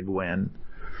a big win.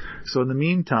 So in the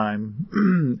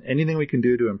meantime, anything we can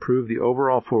do to improve the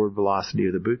overall forward velocity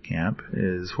of the boot camp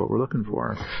is what we're looking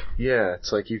for. Yeah,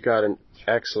 it's you've got an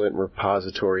excellent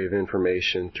repository of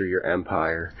information through your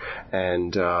empire,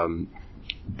 and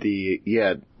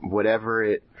whatever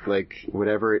it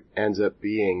ends up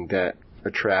being that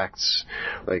attracts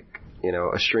a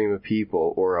stream of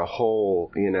people or a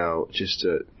whole, just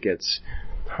gets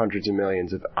hundreds of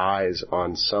millions of eyes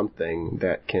on something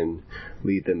that can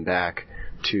lead them back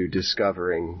to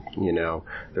discovering,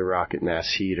 the rocket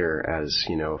mass heater as,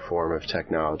 a form of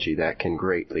technology that can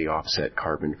greatly offset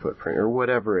carbon footprint or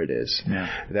whatever it is. Yeah.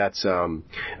 That's,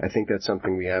 I think that's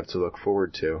something we have to look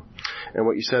forward to. And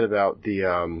what you said about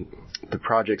the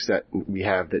projects that we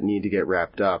have that need to get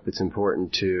wrapped up, it's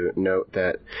important to note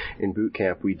that in boot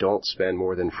camp, we don't spend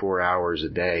more than 4 hours a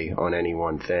day on any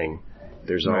one thing.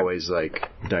 There's always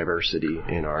diversity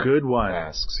in our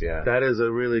tasks. Yeah. That is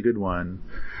a really good one.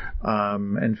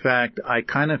 In fact, I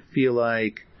kind of feel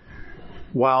like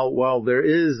while there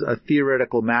is a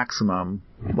theoretical maximum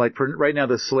Like for right now,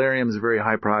 the solarium is a very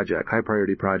high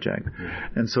priority project.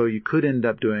 And so you could end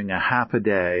up doing a half a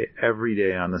day every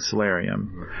day on the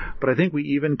solarium. But I think we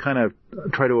even kind of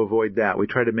try to avoid that. We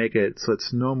try to make it so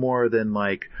it's no more than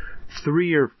like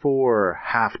 3 or 4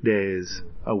 half days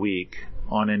a week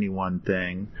on any one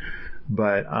thing.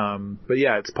 But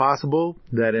yeah, it's possible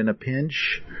that in a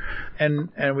pinch, and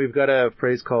we've got a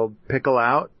phrase called pickle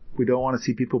out. We don't want to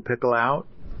see people pickle out.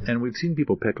 And we've seen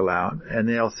people pickle out, and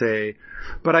they'll say,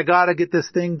 but I got to get this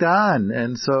thing done.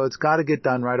 And so it's got to get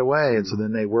done right away. And so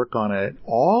then they work on it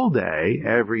all day,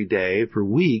 every day for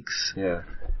weeks. Yeah.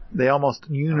 They almost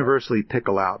universally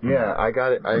pickle out. Yeah, I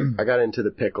got it. I got into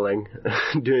the pickling,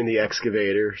 doing the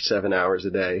excavator 7 hours a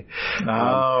day.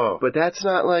 But that's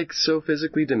not like so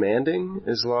physically demanding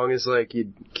as long as like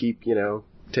you keep,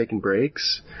 taking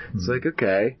breaks. It's like,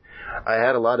 okay. I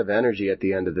had a lot of energy at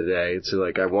the end of the day. So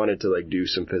like I wanted to like do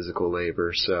some physical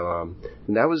labor. So,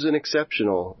 and that was an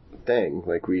exceptional thing.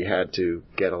 Like we had to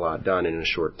get a lot done in a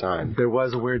short time. There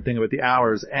was a weird thing about the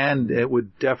hours, and it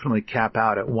would definitely cap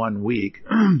out at 1 week,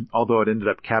 although it ended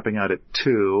up capping out at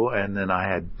 2, and then I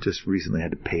had just recently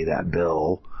had to pay that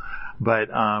bill. But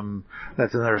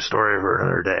that's another story for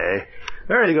another day.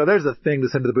 There you go. There's a thing to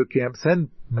send to the boot camp. Send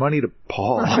money to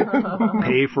Paul.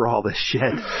 Pay for all this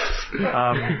shit.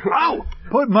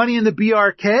 Put money in the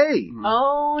BRK.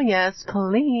 Oh, yes,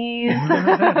 please. We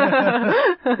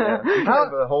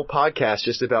have a whole podcast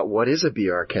just about what is a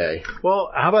BRK.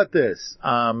 Well, how about this?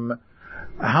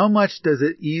 How much does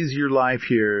it ease your life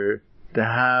here to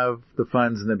have the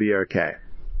funds in the BRK?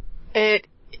 It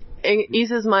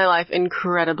eases my life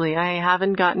incredibly. I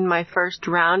haven't gotten my first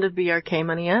round of BRK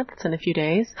money yet. It's in a few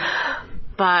days.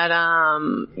 But,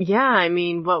 yeah, I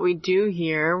mean, what we do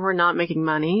here, we're not making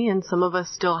money, and some of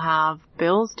us still have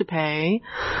bills to pay,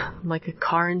 like a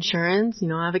car insurance,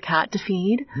 I have a cat to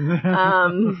feed.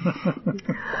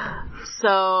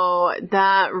 So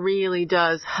that really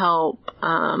does help.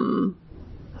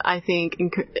 I think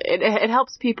it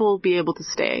helps people be able to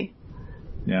stay.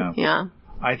 Yeah. Yeah.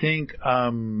 I think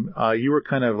you were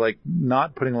kind of like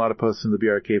not putting a lot of posts in the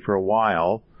BRK for a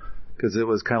while because it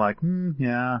was kind of like, and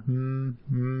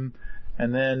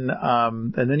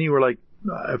then you were like,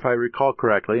 if I recall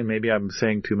correctly, and maybe I'm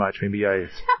saying too much, maybe I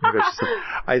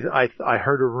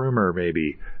heard a rumor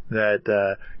maybe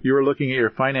that you were looking at your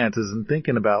finances and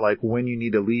thinking about like when you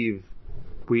need to leave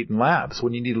Wheaton Labs,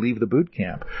 when you need to leave the boot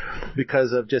camp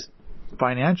because of just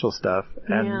financial stuff,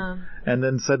 and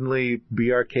then suddenly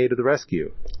BRK to the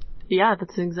rescue. Yeah,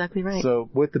 that's exactly right. So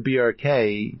with the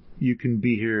BRK, you can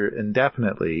be here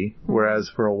indefinitely, whereas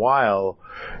for a while,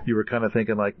 you were kind of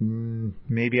thinking like,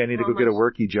 maybe I need to go get a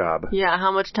worky job. Yeah,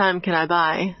 how much time can I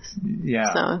buy?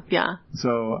 Yeah. So, yeah.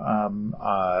 So,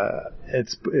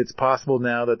 it's possible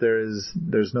now that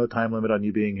there's no time limit on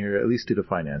you being here, at least due to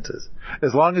finances.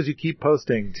 As long as you keep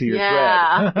posting to your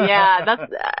thread. Yeah,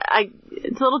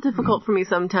 it's a little difficult for me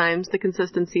sometimes, the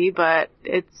consistency, but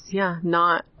it's,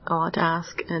 not a lot to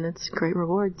ask, and it's a great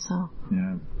reward, so.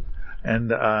 Yeah.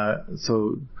 And,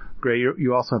 so, Gray,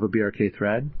 you also have a BRK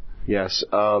thread? Yes.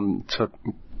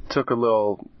 Took a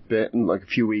little bit, like a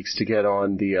few weeks to get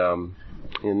on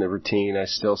in the routine. I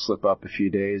still slip up a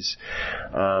few days.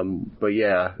 But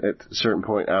yeah, at a certain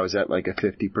point I was at like a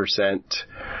 50%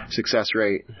 success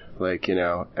rate, like,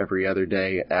 every other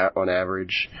day on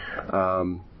average.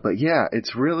 But yeah,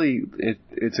 it's really,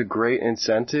 it's a great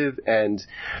incentive. And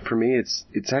for me, it's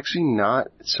actually not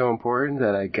so important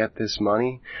that I get this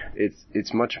money.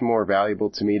 It's much more valuable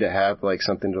to me to have like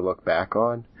something to look back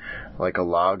on, like a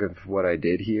log of what I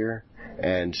did here,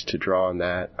 and to draw on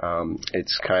that.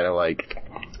 It's kind of like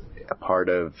a part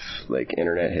of like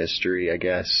internet history, I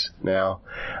guess, now.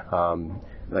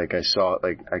 Like I saw,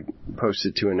 like I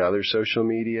posted to another social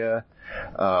media,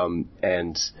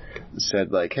 and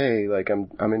said like, hey, like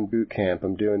I'm in boot camp,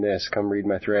 I'm doing this, come read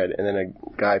my thread. And then a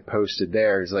guy posted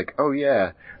there, he's like, oh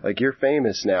yeah, like you're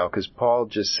famous now because Paul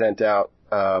just sent out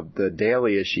the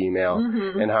daily-ish email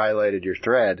and highlighted your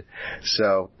thread.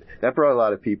 So that brought a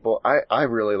lot of people. I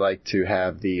really like to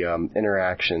have the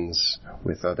interactions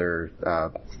with other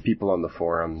people on the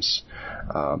forums,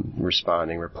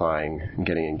 responding, replying, and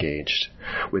getting engaged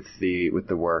with the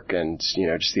work and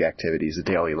just the activities, the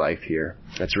daily life here.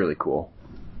 That's really cool.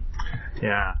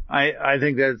 Yeah, I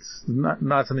think that's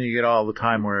not something you get all the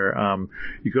time. Where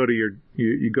you go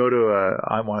to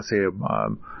I want to say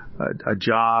a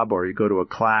job, or you go to a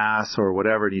class or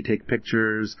whatever, and you take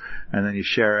pictures and then you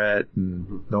share it,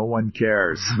 and no one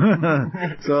cares.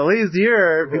 So at least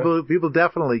here, people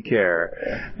definitely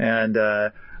care. And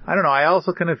I don't know. I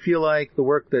also kind of feel like the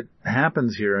work that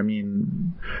happens here. I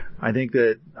mean, I think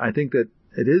that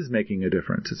it is making a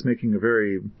difference. It's making a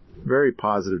very, very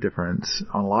positive difference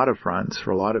on a lot of fronts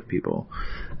for a lot of people.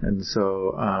 And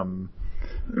so, I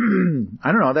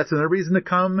don't know, that's another reason to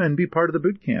come and be part of the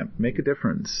boot camp, make a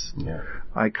difference. Yeah.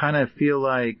 I kind of feel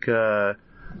like,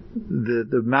 the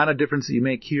amount of difference that you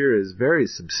make here is very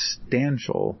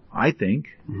substantial, I think.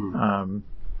 Mm-hmm.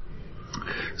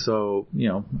 So,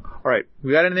 all right.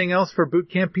 We got anything else for boot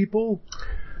camp people?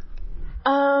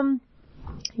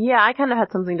 Yeah, I kind of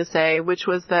had something to say, which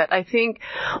was that I think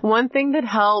one thing that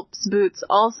helps Boots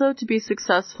also to be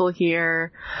successful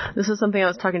here, this is something I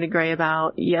was talking to Gray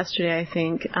about yesterday, I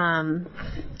think,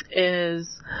 is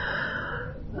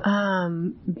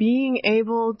being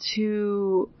able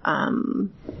to,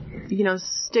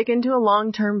 stick into a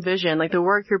long-term vision. Like the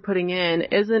work you're putting in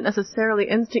isn't necessarily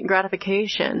instant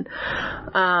gratification.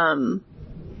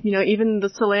 Even the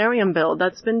solarium build,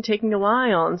 that's been taking a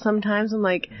while. And sometimes I'm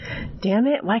like, damn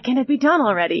it, why can't it be done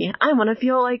already? I want to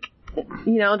feel like,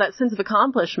 that sense of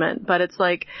accomplishment. But it's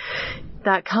like,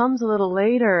 that comes a little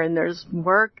later, and there's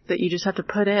work that you just have to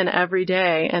put in every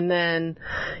day. And then,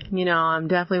 I'm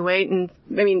definitely waiting.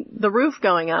 I mean, the roof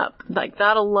going up, like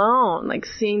that alone, like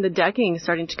seeing the decking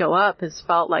starting to go up has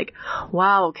felt like,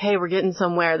 wow, okay, we're getting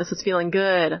somewhere. This is feeling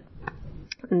good.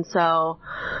 And so,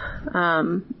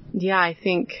 I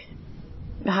think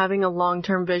having a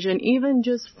long-term vision, even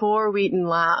just for Wheaton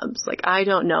Labs, like, I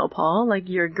don't know, Paul, like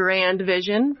your grand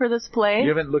vision for this place. You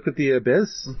haven't looked at the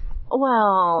abyss?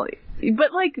 Well,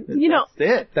 but like,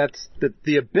 That's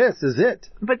the abyss is it.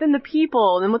 But then the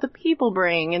people, and what the people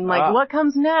bring, and like what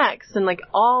comes next, and like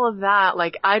all of that,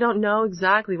 like, I don't know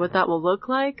exactly what that will look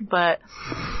like, but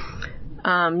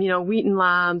Wheaton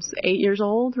Labs, 8 years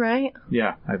old, right?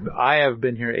 Yeah, I have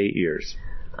been here 8 years.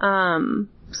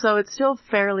 So it's still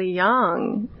fairly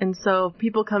young. And so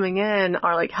people coming in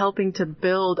are like helping to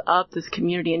build up this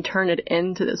community and turn it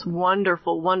into this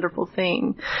wonderful, wonderful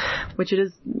thing, which it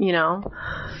is,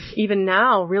 even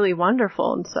now really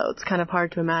wonderful. And so it's kind of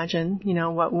hard to imagine,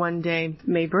 what one day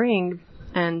may bring.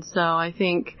 And so I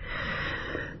think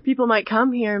people might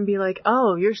come here and be like,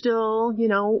 oh, you're still,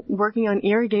 working on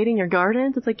irrigating your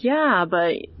gardens? It's like, yeah,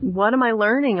 but what am I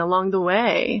learning along the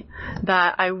way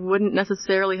that I wouldn't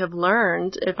necessarily have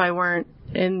learned if I weren't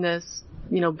in this,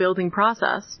 building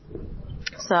process?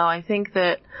 So I think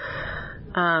that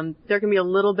there can be a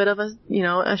little bit of a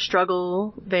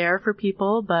struggle there for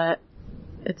people, but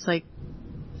it's like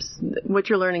what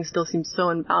you're learning still seems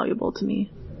so invaluable to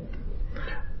me.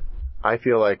 I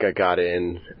feel like I got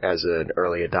in as an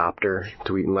early adopter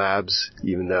to Wheaton Labs,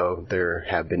 even though there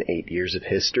have been 8 years of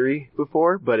history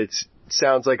before, but it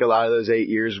sounds like a lot of those 8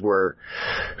 years were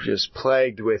just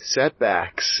plagued with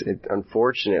setbacks.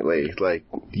 Unfortunately, like,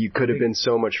 you could have been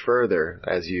so much further,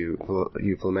 as you've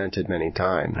lamented many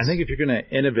times. I think if you're going to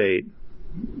innovate,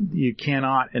 you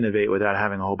cannot innovate without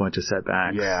having a whole bunch of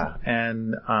setbacks. Yeah.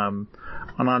 And on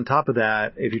top of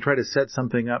that, if you try to set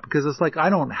something up, because it's like,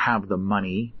 I don't have the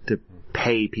money to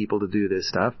pay people to do this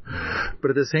stuff, but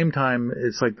at the same time,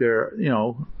 it's like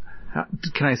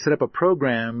can I set up a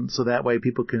program so that way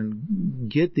people can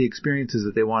get the experiences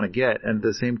that they want to get, and at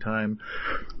the same time,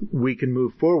 we can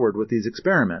move forward with these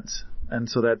experiments. And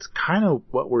so that's kind of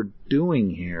what we're doing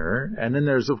here. And then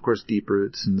there's, of course, deep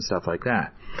roots and stuff like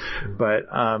that. But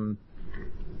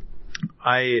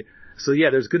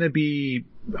there's going to be,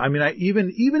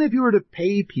 even if you were to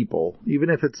pay people, even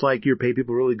if it's like you pay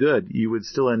people really good, you would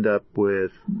still end up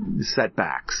with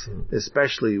setbacks,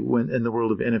 especially when in the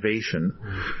world of innovation.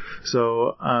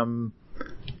 So,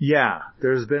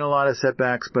 there's been a lot of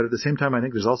setbacks, but at the same time, I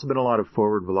think there's also been a lot of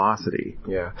forward velocity.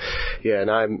 Yeah, and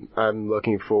I'm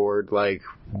looking forward like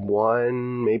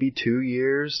 1, maybe 2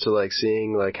 years to like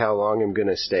seeing like how long I'm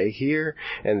gonna stay here,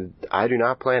 and I do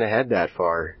not plan ahead that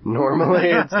far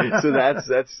normally. So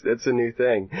that's a new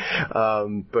thing.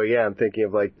 But yeah, I'm thinking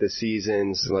of like the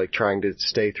seasons, like trying to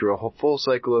stay through a whole full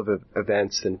cycle of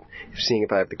events and seeing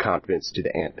if I have the confidence to do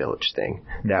the Ant Village thing.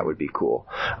 That would be cool.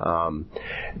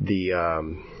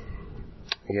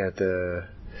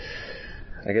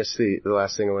 I guess the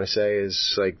last thing I want to say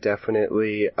is like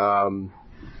definitely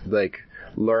like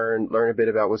learn a bit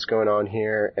about what's going on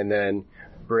here, and then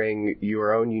bring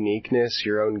your own uniqueness,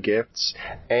 your own gifts,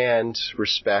 and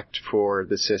respect for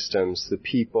the systems, the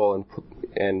people,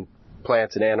 and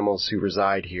plants and animals who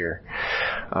reside here.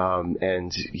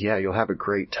 And you'll have a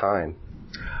great time.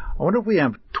 I wonder if we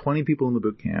have 20 people in the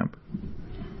boot camp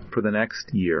for the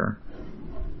next year.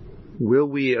 Will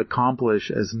we accomplish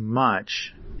as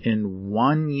much in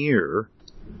 1 year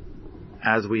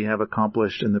as we have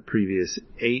accomplished in the previous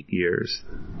 8 years,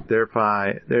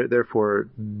 therefore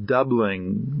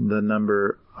doubling the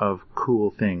number of cool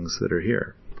things that are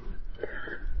here?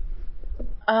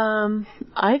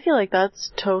 I feel like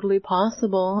that's totally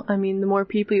possible. I mean, the more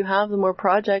people you have, the more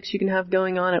projects you can have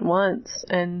going on at once.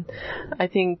 And I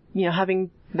think,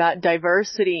 having that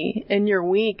diversity in your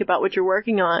week about what you're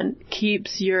working on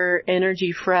keeps your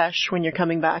energy fresh when you're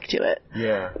coming back to it.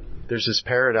 Yeah. There's this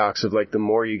paradox of the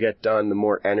more you get done, the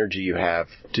more energy you have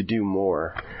to do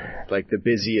more. Like the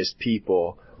busiest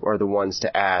people are the ones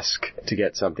to ask to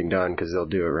get something done because they'll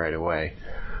do it right away.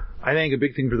 I think a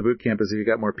big thing for the boot camp is if you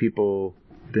got more people,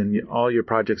 then all your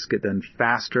projects get done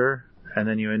faster. And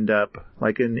then you end up,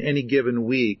 in any given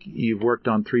week, you've worked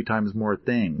on 3 times more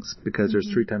things because there's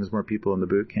 3 times more people in the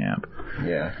boot camp.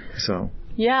 Yeah. So.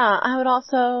 Yeah, I would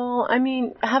also,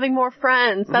 having more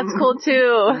friends, that's cool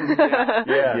too.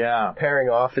 Yeah. Pairing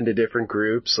off into different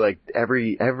groups,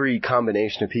 every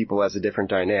combination of people has a different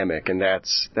dynamic, and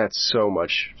that's so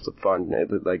much fun,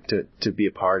 to be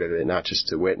a part of it, not just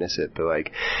to witness it, but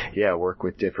work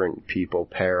with different people,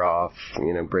 pair off,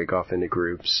 break off into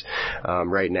groups.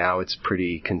 Right now it's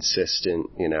pretty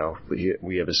consistent,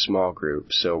 we have a small group,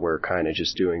 so we're kind of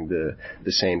just doing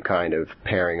the same kind of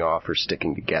pairing off or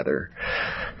sticking together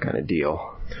kind of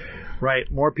deal.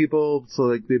 Right. More people, so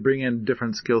they bring in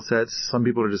different skill sets. Some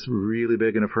people are just really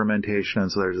big into fermentation,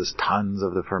 and so there's just tons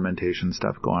of the fermentation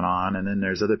stuff going on. And then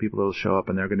there's other people that'll show up,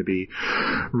 and they're going to be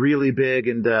really big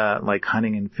into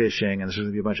hunting and fishing, and there's going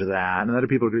to be a bunch of that. And other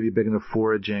people are going to be big into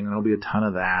foraging, and there'll be a ton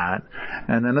of that.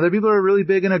 And then other people are really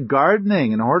big into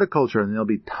gardening and horticulture, and there'll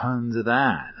be tons of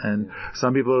that. And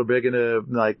some people are big into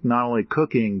not only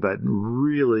cooking, but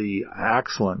really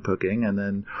excellent cooking, and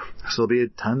then so there'll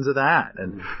be tons of that.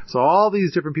 And so all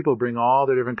these different people bring all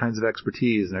their different kinds of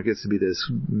expertise, and there gets to be this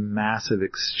massive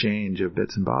exchange of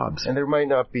bits and bobs. And there might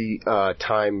not be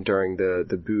time during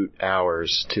the boot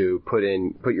hours to put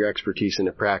your expertise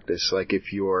into practice. Like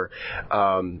if you're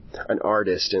an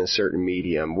artist in a certain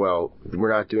medium, well,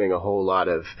 we're not doing a whole lot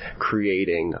of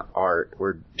creating art.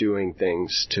 We're doing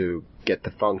things to get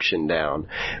the function down.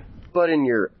 But in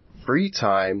your free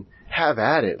time, have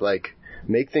at it.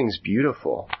 Make things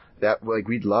beautiful.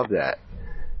 We'd love that.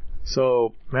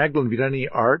 So, Magdalene, have you done any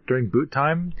art during boot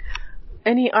time?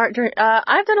 Any art during,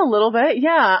 I've done a little bit,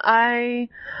 yeah. I,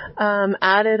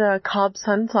 added a Cobb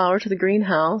sunflower to the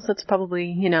greenhouse. That's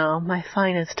probably, my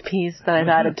finest piece that I've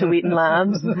added to Wheaton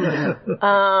Labs.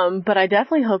 But I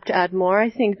definitely hope to add more. I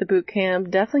think the boot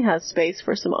camp definitely has space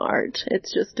for some art.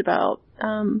 It's just about,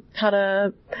 how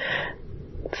to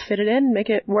fit it in,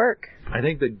 make it work. I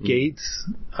think the gates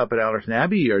up at Allerton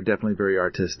Abbey are definitely very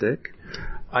artistic.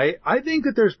 I think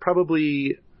that there's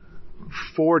probably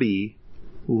 40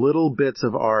 little bits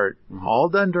of art, all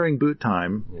done during boot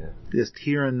time, just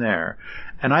here and there.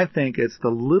 And I think it's the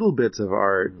little bits of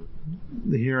art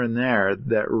here and there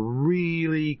that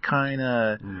really kind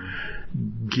of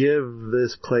give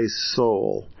this place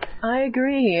soul. I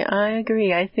agree.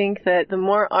 I think that the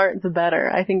more art, the better.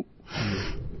 I think,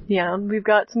 we've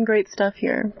got some great stuff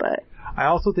here, but... I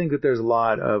also think that there's a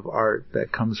lot of art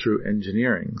that comes through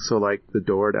engineering. So like the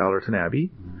door at Allerton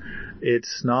Abbey,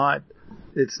 it's not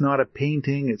a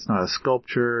painting, it's not a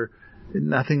sculpture,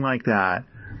 nothing like that.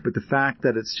 But the fact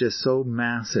that it's just so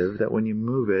massive that when you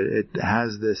move it, it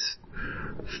has this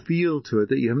feel to it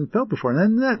that you haven't felt before. And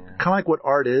then that kind of like what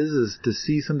art is to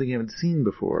see something you haven't seen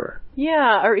before.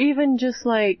 Yeah, or even just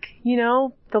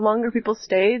the longer people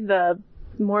stay, the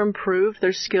more improved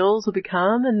their skills will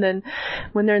become, and then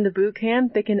when they're in the boot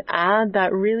camp, they can add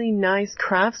that really nice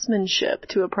craftsmanship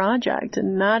to a project,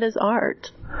 and that is art.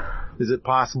 Is it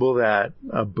possible that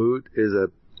a boot is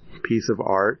a piece of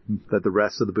art that the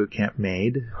rest of the boot camp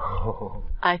made?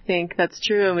 I think that's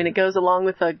true. I mean, it goes along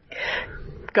with a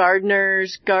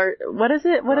gardeners, what is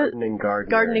it? Gardening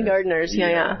gardeners.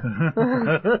 Yeah.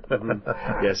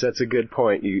 Yes, that's a good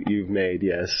point you've made.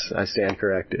 Yes, I stand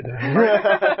corrected.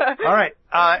 All right.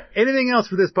 Anything else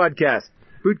for this podcast?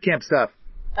 Boot camp stuff.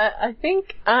 I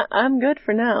think I'm good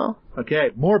for now.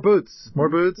 Okay. More boots.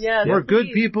 Yeah. More good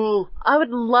people. I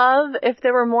would love if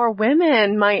there were more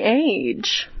women my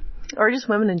age. Or just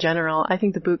women in general. I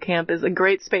think the boot camp is a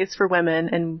great space for women,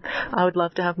 and I would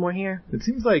love to have more here. It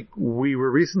seems like we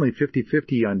were recently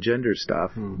 50-50 on gender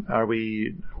stuff. Are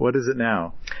we, what is it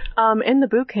now? In the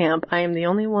boot camp, I am the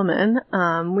only woman.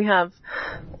 We have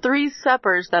 3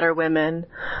 suppers that are women.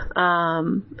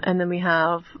 And then we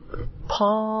have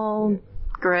Paul,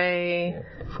 Gray.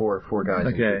 4 guys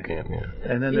in boot camp,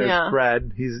 And then there's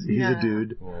Fred. He's a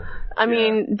dude. I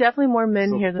mean, definitely more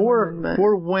men here than women. But...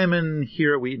 4 women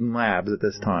here at Wheaton Labs at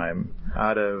this time,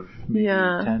 out of maybe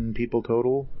 10 people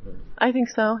total. I think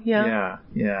so. Yeah.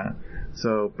 Yeah.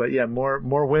 So, but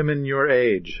more women your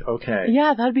age. Okay.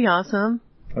 Yeah, that'd be awesome.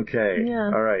 Okay.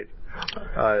 Yeah. All right.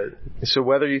 So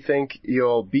whether you think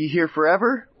you'll be here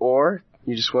forever or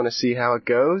you just want to see how it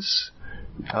goes,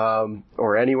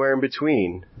 or anywhere in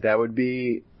between, that would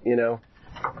be,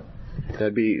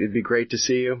 it'd be great to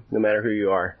see you, no matter who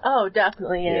you are. Oh,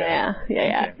 definitely. Yeah.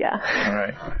 All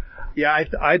right. Yeah,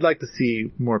 I'd like to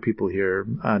see more people here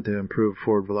to improve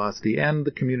forward velocity, and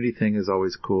the community thing is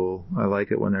always cool. I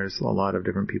like it when there's a lot of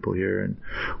different people here and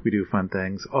we do fun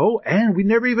things. Oh, and we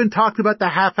never even talked about the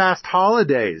half-assed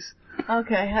holidays.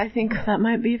 Okay, I think that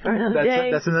might be for another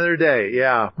day. That's another day,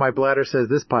 yeah. My bladder says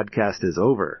this podcast is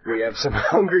over. We have some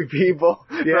hungry people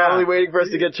probably waiting for us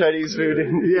to get Chinese food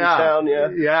in town,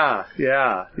 Yeah.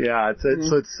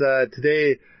 It's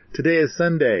today is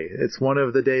Sunday. It's one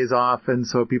of the days off, and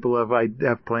so people have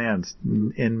plans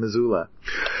in Missoula.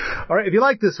 All right, if you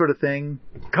like this sort of thing,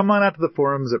 come on out to the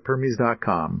forums at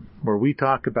Permies.com, where we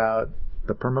talk about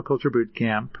the Permaculture Boot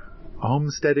Camp,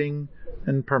 homesteading,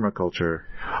 and permaculture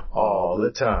all the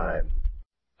time.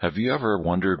 Have you ever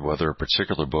wondered whether a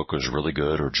particular book was really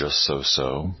good or just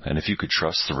so-so, and if you could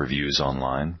trust the reviews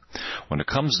online? When it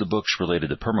comes to books related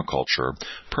to permaculture,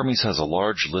 Permies has a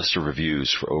large list of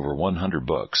reviews for over 100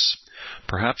 books.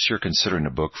 Perhaps you're considering a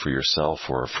book for yourself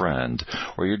or a friend,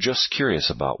 or you're just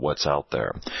curious about what's out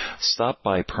there. Stop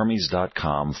by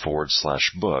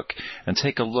Permies.com/book and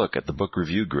take a look at the book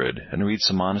review grid and read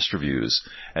some honest reviews,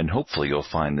 and hopefully you'll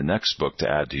find the next book to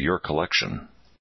add to your collection.